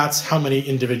 That's how many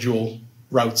individual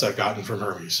routes I've gotten from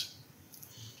Hermes.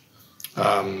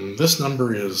 This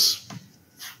number is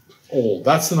old.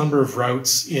 That's the number of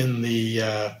routes in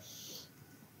the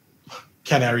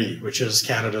CANARI, which is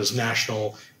Canada's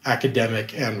National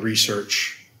Academic and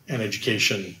Research and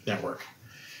Education Network.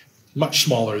 Much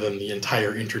smaller than the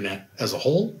entire internet as a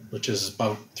whole, which is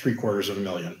about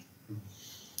 750,000.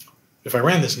 If I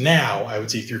ran this now, I would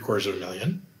see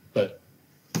 750,000, but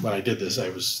when I did this, I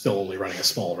was still only running a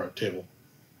small route table.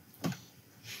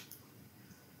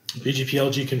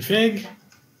 BGPLG config.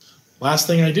 Last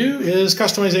thing I do is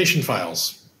customization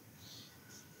files.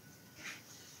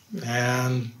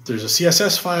 And there's a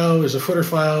CSS file, there's a footer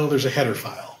file, there's a header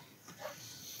file.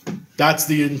 That's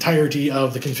the entirety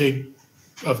of the config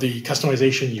of the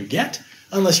customization you get,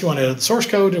 unless you want to edit the source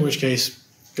code, in which case,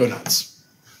 go nuts.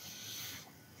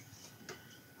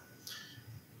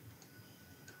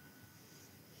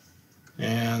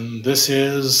 And this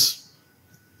is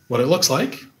what it looks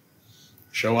like.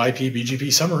 Show IP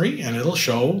BGP summary, and it'll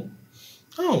show,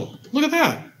 oh, look at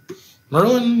that.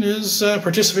 Merlin is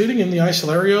participating in the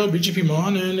Isolario,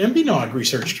 BGPmon, and MBNOG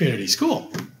research communities.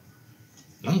 Cool.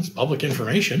 Well, it's public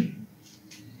information.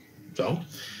 So,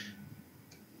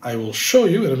 I will show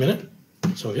you in a minute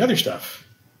some of the other stuff.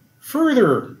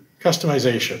 Further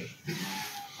customization.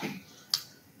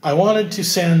 I wanted to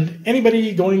send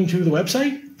anybody going to the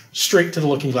website straight to the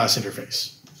Looking Glass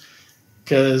interface,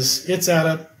 because it's at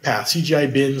a path,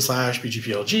 CGI bin /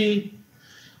 BGPLG.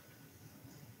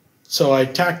 So I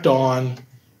tacked on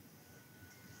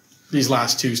these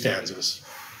last two stanzas.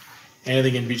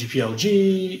 Anything in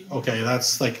BGPLG, okay,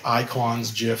 that's like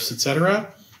icons, GIFs,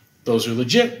 etc. Those are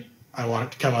legit. I want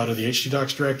it to come out of the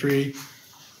htdocs directory.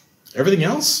 Everything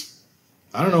else,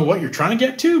 I don't know what you're trying to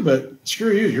get to, but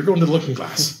screw you, you're going to the Looking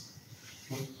Glass.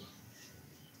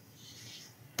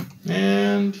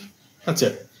 And that's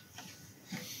it.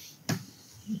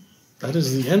 That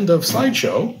is the end of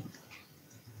slideshow.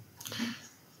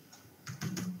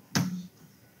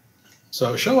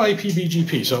 So show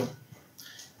IPBGP. So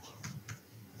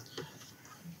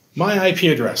my IP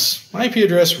address. My IP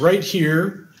address right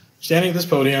here, standing at this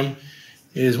podium,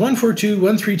 is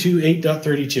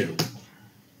 142.132.8.32.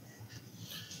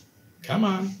 Come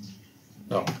on.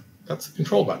 Oh, that's the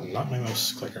control button, not my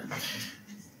mouse clicker.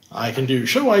 I can do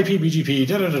show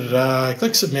IPBGP, I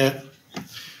click submit.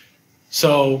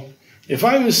 So if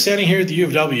I was standing here at the U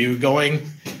of W going,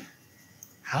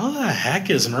 how the heck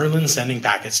is Merlin sending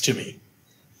packets to me?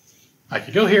 I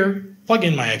could go here, plug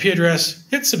in my IP address,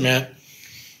 hit submit,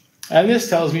 and this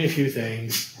tells me a few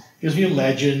things. Gives me a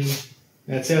legend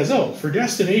that says, oh, for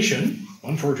destination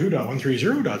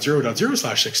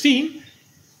 142.130.0.0/16,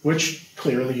 which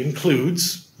clearly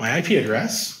includes my IP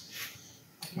address.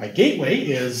 My gateway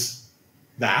is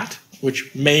that,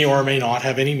 which may or may not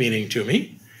have any meaning to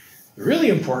me. The really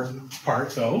important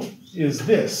part, though, is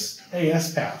this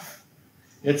AS path.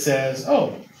 It says,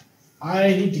 oh, I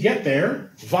need to get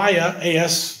there via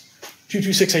AS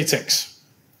 22686.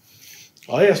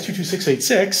 Well, AS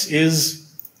 22686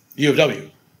 is U of W.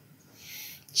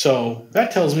 So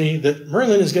that tells me that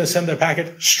Merlin is going to send that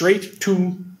packet straight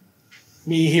to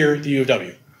me here at the U of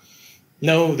W.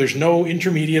 No, there's no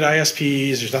intermediate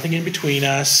ISPs. There's nothing in between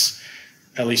us,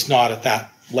 at least not at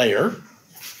that layer.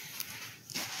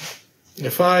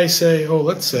 If I say, oh,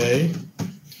 let's say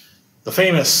the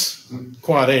famous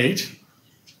Quad 8.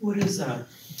 What is that?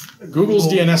 Google's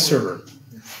DNS server.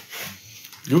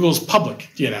 Google's public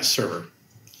DNS server.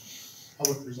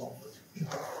 Public resolver.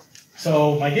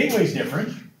 So my gateway is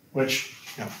different, which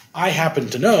I happen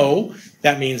to know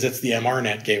that means it's the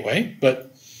MRNet gateway,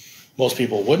 but most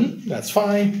people wouldn't. That's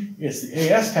fine. It's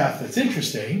the AS path that's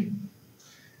interesting.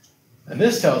 And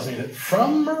this tells me that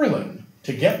from Merlin,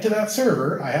 to get to that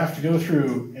server, I have to go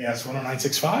through AS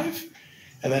 109.65,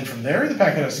 and then from there, the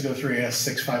packet has to go through AS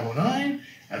 6509,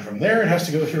 and from there, it has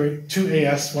to go through to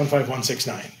AS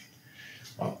 15169.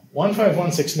 Well,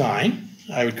 15169,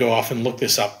 I would go off and look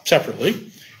this up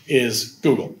separately, is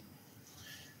Google.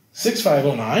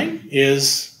 6509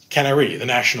 is Canary, the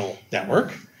national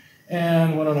network,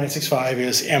 and 109.65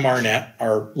 is MRNet,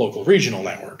 our local regional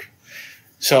network.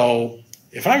 So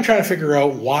if I'm trying to figure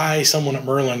out why someone at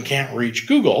Merlin can't reach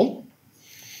Google,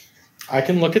 I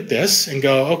can look at this and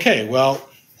go, okay, well,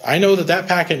 I know that that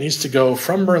packet needs to go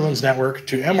from Merlin's network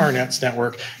to MRNet's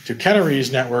network to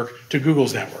Canary's network to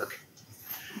Google's network.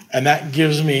 And that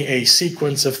gives me a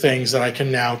sequence of things that I can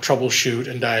now troubleshoot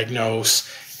and diagnose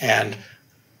and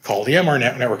call the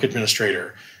MRNet network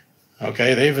administrator.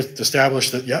 Okay, they've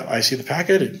established that, yeah, I see the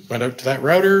packet. It went out to that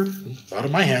router. It's out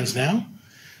of my hands now.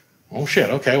 Oh, shit.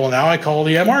 Okay, well, now I call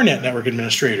the MRNet network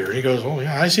administrator. And he goes, oh,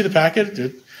 yeah, I see the packet.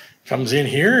 It comes in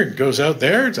here. It goes out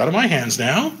there. It's out of my hands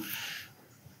now.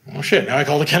 Oh, shit. Now I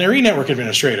call the Canary network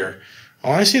administrator.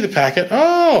 Oh, I see the packet.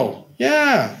 Oh,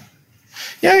 yeah.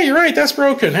 Yeah, you're right. That's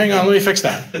broken. Hang on. Let me fix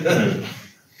that.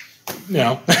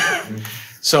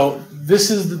 So that's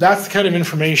the kind of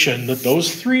information that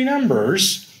those three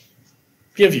numbers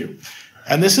give you.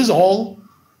 And this is all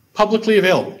publicly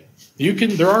available.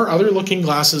 There are other looking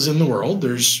glasses in the world.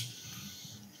 There's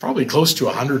probably close to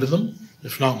 100 of them,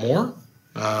 if not more.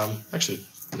 Actually,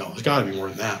 no, there's got to be more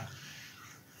than that.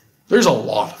 There's a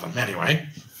lot of them anyway.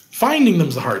 Finding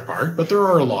them's the hard part, but there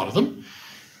are a lot of them.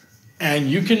 And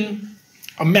you can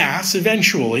amass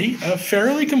eventually a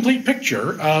fairly complete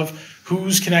picture of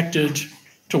who's connected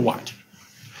to what.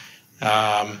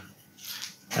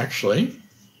 Actually,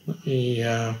 let me...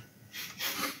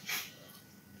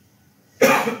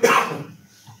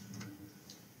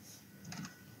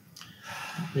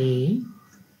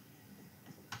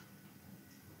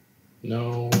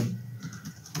 No. I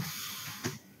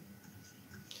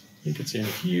think it's in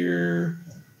here.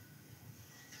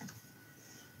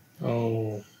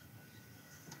 Oh.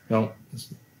 No.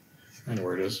 I know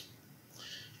where it is.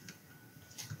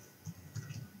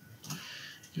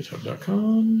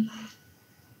 GitHub.com.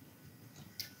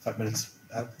 5 minutes.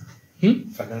 5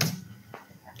 minutes.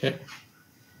 Okay.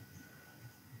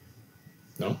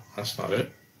 No, that's not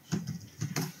it.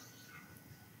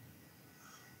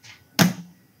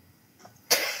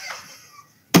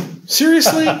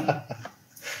 Seriously?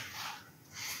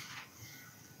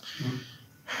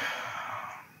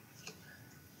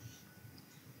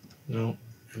 No.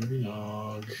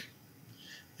 MVNog.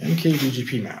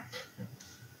 MKBGP map.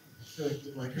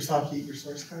 Did Microsoft eat your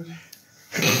source code?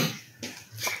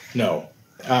 No.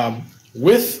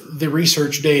 With the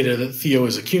research data that Theo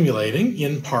is accumulating,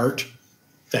 in part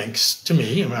thanks to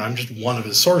me, I mean, I'm just one of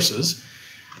his sources,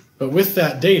 But with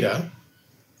that data,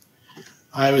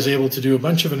 I was able to do a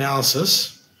bunch of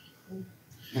analysis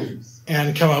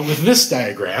and come up with this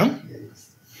diagram,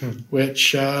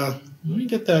 which, let me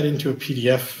get that into a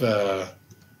PDF.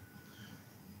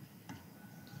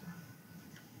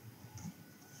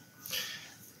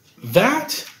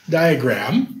 That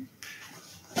diagram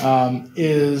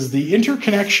is the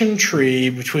interconnection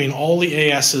tree between all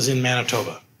the ASs in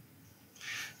Manitoba.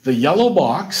 The yellow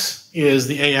box is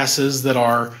the ASs that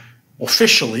are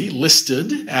officially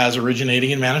listed as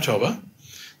originating in Manitoba.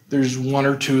 There's one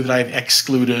or two that I've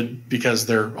excluded because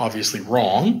they're obviously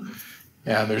wrong.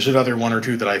 And there's another one or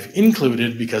two that I've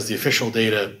included because the official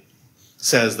data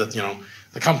says that, you know,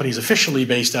 the company's officially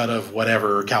based out of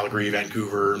whatever, Calgary,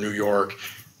 Vancouver, New York,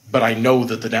 but I know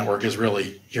that the network is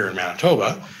really here in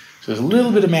Manitoba. So there's a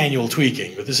little bit of manual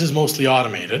tweaking, but this is mostly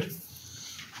automated.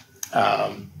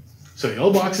 So the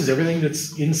yellow box is everything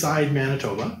that's inside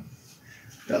Manitoba.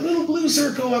 That little blue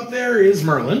circle up there is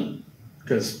Merlin,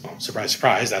 because, well, surprise,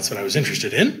 surprise, that's what I was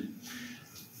interested in.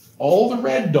 All the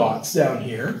red dots down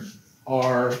here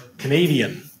are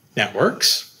Canadian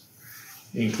networks,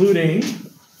 including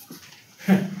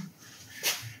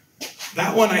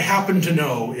that one I happen to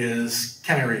know is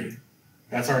Canary.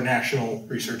 That's our national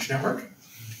research network.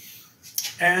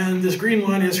 And this green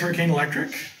one is Hurricane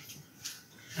Electric,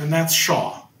 and that's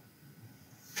Shaw.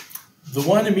 The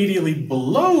one immediately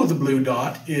below the blue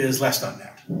dot is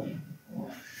Less.net.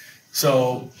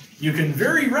 So you can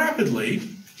very rapidly,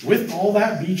 with all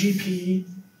that BGP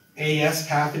AS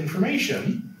path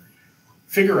information,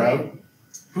 figure out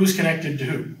who's connected to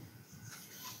who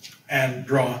and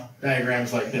draw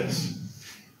diagrams like this.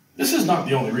 This is not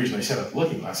the only reason I set up the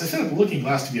looking glass. I set up the looking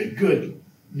glass to be a good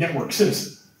network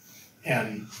citizen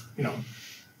and, you know,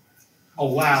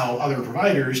 allow other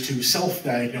providers to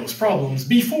self-diagnose problems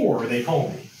before they call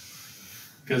me.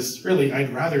 Because really,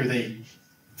 I'd rather they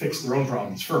fix their own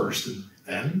problems first and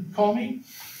then call me.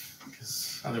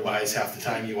 Because otherwise, half the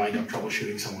time you wind up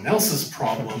troubleshooting someone else's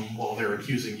problem while they're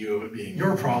accusing you of it being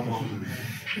your problem.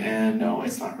 And no,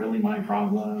 it's not really my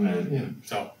problem. And, you know,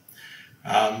 so,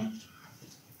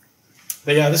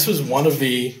 but yeah, this was one of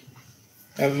the,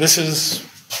 and this is,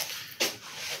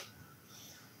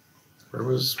 where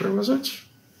was it?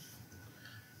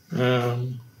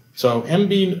 So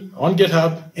MB on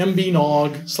GitHub,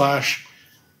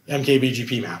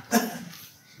 mbnog/mkbgpmap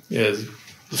is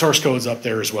the source code's up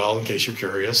there as well in case you're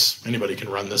curious. Anybody can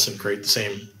run this and create the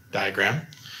same diagram.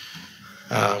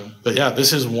 But yeah,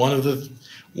 this is one of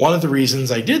the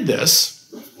reasons I did this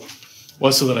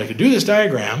was so that I could do this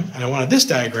diagram, and I wanted this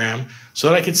diagram so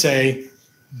that I could say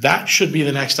that should be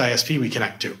the next ISP we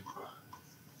connect to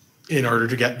in order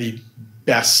to get the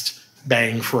best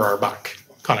bang for our buck,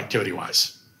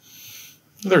 connectivity-wise.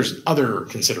 There's other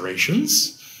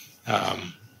considerations,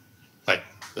 like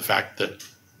the fact that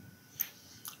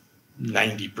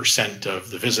 90% of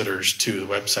the visitors to the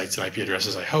websites and IP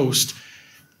addresses I host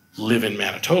live in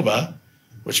Manitoba,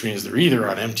 which means they're either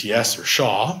on MTS or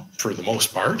Shaw for the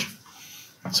most part.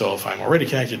 So if I'm already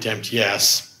connected to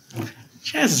MTS,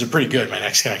 chances are pretty good my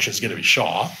next connection is going to be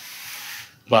Shaw.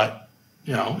 But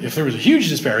you know, if there was a huge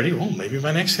disparity, well, maybe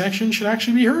my next connection should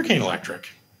actually be Hurricane Electric.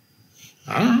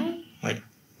 I don't know,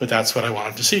 but that's what I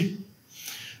wanted to see.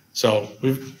 So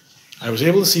I was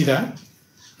able to see that.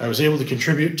 I was able to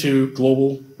contribute to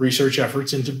global research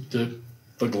efforts into the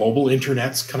global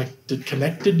internet's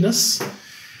connectedness.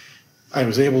 I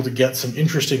was able to get some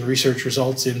interesting research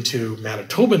results into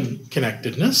Manitoban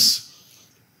connectedness.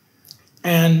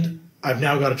 And I've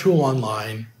now got a tool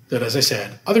online that, as I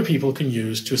said, other people can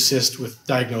use to assist with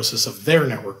diagnosis of their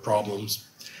network problems.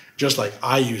 Just like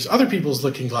I use other people's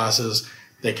looking glasses,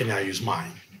 they can now use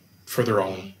mine for their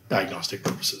own diagnostic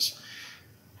purposes.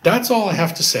 That's all I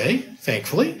have to say,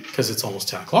 thankfully, because it's almost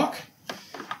 10 o'clock.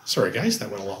 Sorry, guys, that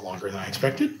went a lot longer than I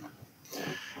expected.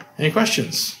 Any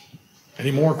questions?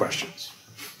 Any more questions?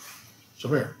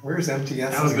 Gilbert. Where's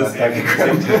MTS? I was going to say.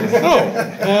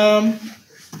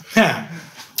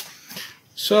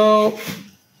 So,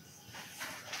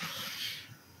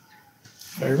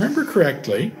 if I remember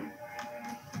correctly,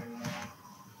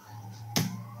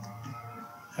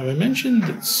 have I mentioned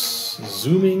that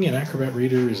zooming in Acrobat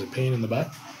Reader is a pain in the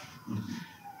butt?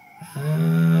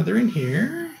 They're in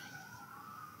here.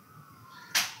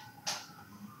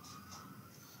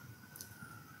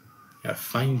 Gotta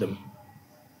find them.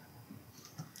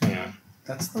 Yeah.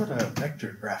 That's not a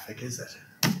vector graphic, is it?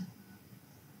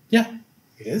 Yeah.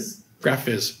 It is?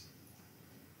 GraphViz.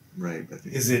 Right. But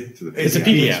Is it? It's a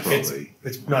PDF.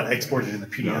 It's not exported in the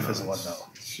PDF as a one, though.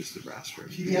 It's just a raster.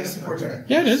 PDF supports it.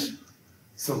 Yeah, it is.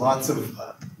 So lots of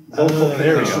Multiple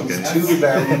there we go. connections to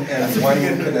them and one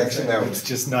connection out. It's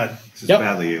just not. It's just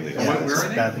badly alien. Yeah, Where it's are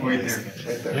they? badly Right alien.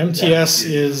 there. Right there. MTS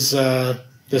is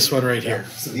this one right here.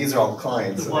 So these are all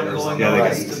clients. The and one there's going Yeah, they right.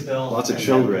 west to Bell. Lots of And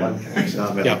children, one connection.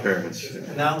 not many Yeah. parents.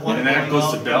 And that one And then it going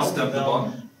goes to out Bell, west down the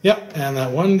bottom? Yep, and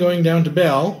that one going down to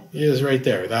Bell is right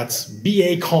there. That's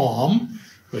BA-COM,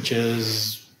 which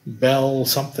is Bell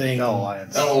something. Bell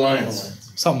Alliance. Bell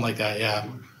Alliance. Something like that, yeah.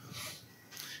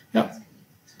 Yep.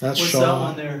 That's What's Shaw. that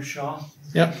one there, Shaw?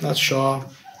 Yep, that's Shaw.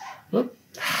 Whoop.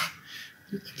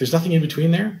 There's nothing in between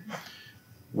there.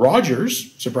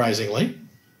 Rogers, surprisingly,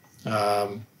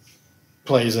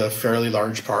 plays a fairly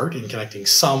large part in connecting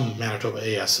some Manitoba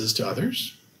ASs to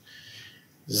others.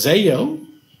 Zayo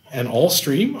and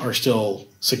Allstream are still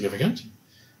significant.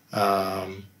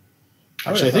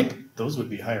 Actually, I think those would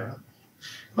be higher up.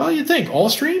 well, you'd think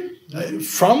Allstream,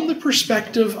 from the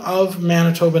perspective of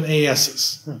Manitoban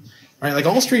ASs, right? Like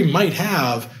Allstream might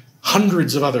have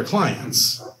hundreds of other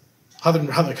clients,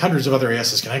 hundreds of other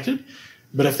ASs connected,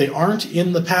 but if they aren't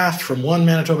in the path from one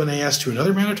Manitoban AS to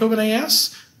another Manitoban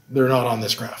AS, they're not on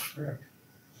this graph. Correct.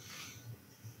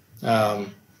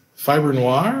 Fibre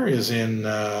Noir is in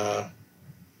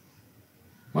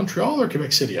Montreal or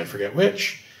Quebec City, I forget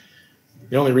which.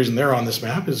 The only reason they're on this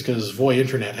map is because Voy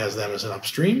Internet has them as an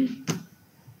upstream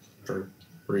for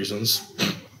reasons.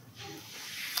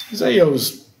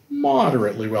 Zayo's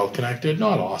moderately well connected,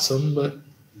 not awesome, but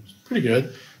pretty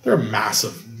good. They're a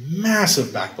massive,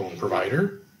 massive backbone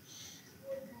provider.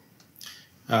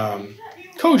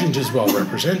 Cogent is well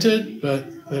represented,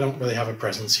 but they don't really have a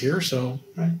presence here, so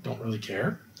I don't really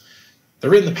care.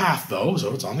 They're in the path though,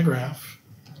 so it's on the graph.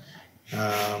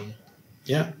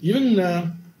 Yeah,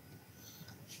 even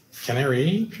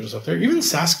Canary shows up there. Even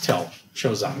SaskTel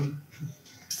shows up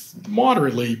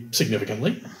moderately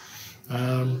significantly.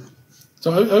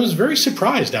 So I was very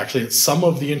surprised actually at some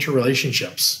of the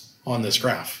interrelationships on this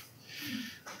graph.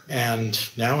 And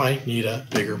now I need a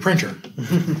bigger printer.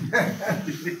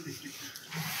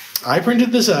 I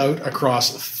printed this out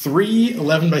across 3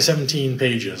 11 by 17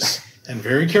 pages and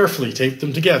very carefully taped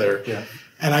them together. Yeah.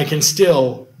 And I can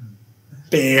still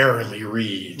barely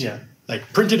read. Yeah.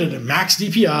 Like printed it at max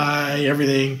DPI,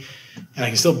 everything, and I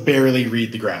can still barely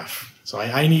read the graph. So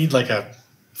I need like a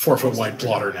 4-foot wide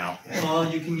plotter now.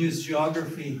 Well, you can use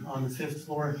geography on the 5th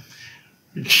floor.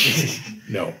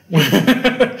 No.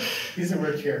 He doesn't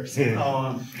work here.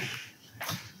 So.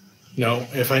 No,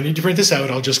 if I need to print this out,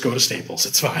 I'll just go to Staples.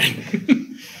 It's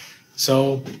fine.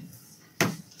 So,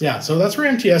 yeah, so that's where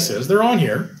MTS is. They're on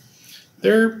here.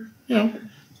 They're,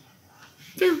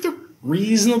 they're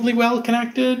reasonably well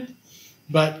connected,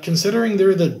 but considering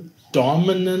they're the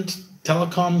dominant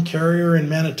telecom carrier in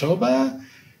Manitoba,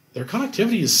 their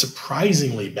connectivity is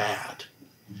surprisingly bad.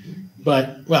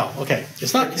 But, well, okay,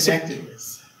 it's not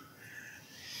Connectedness.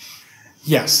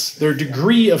 Yes, their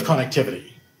degree of connectivity.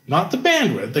 Not the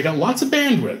bandwidth. They got lots of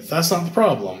bandwidth. That's not the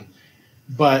problem.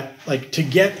 But like to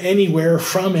get anywhere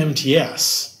from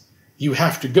MTS, you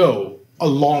have to go a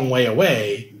long way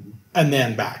away and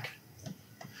then back.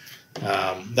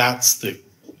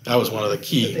 That was one of the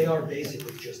key. But they are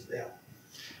basically just Bell.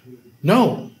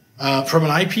 No, from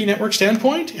an IP network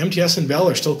standpoint, MTS and Bell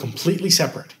are still completely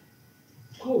separate.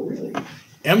 Oh, really?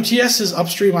 MTS's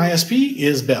upstream ISP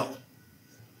is Bell.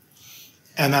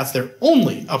 And that's their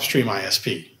only upstream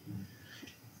ISP.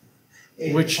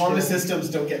 Which All the systems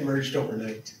don't get merged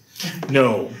overnight.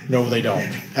 No, they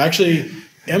don't. Actually,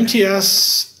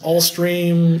 MTS,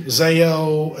 Allstream,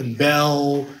 Zayo, and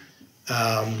Bell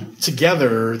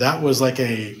together, that was like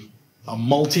a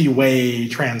multi-way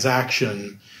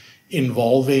transaction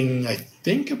involving, I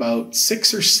think, about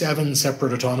 6 or 7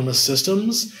 separate autonomous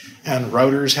systems and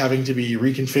routers having to be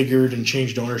reconfigured and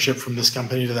changed ownership from this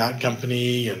company to that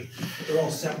company. And They're all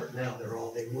separate now.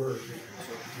 They were.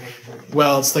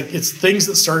 well, it's things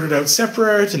that started out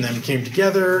separate and then came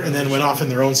together and then went off in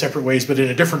their own separate ways, but in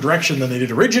a different direction than they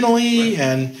did originally.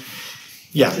 And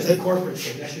yeah, That's just the corporate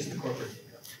thing. That's just the corporate thing.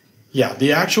 yeah,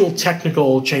 the actual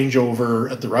technical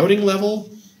changeover at the routing level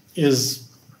is,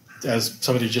 as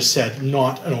somebody just said,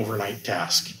 not an overnight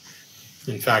task.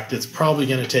 In fact, it's probably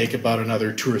going to take about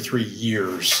another 2 or 3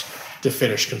 years to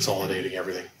finish consolidating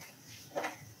everything.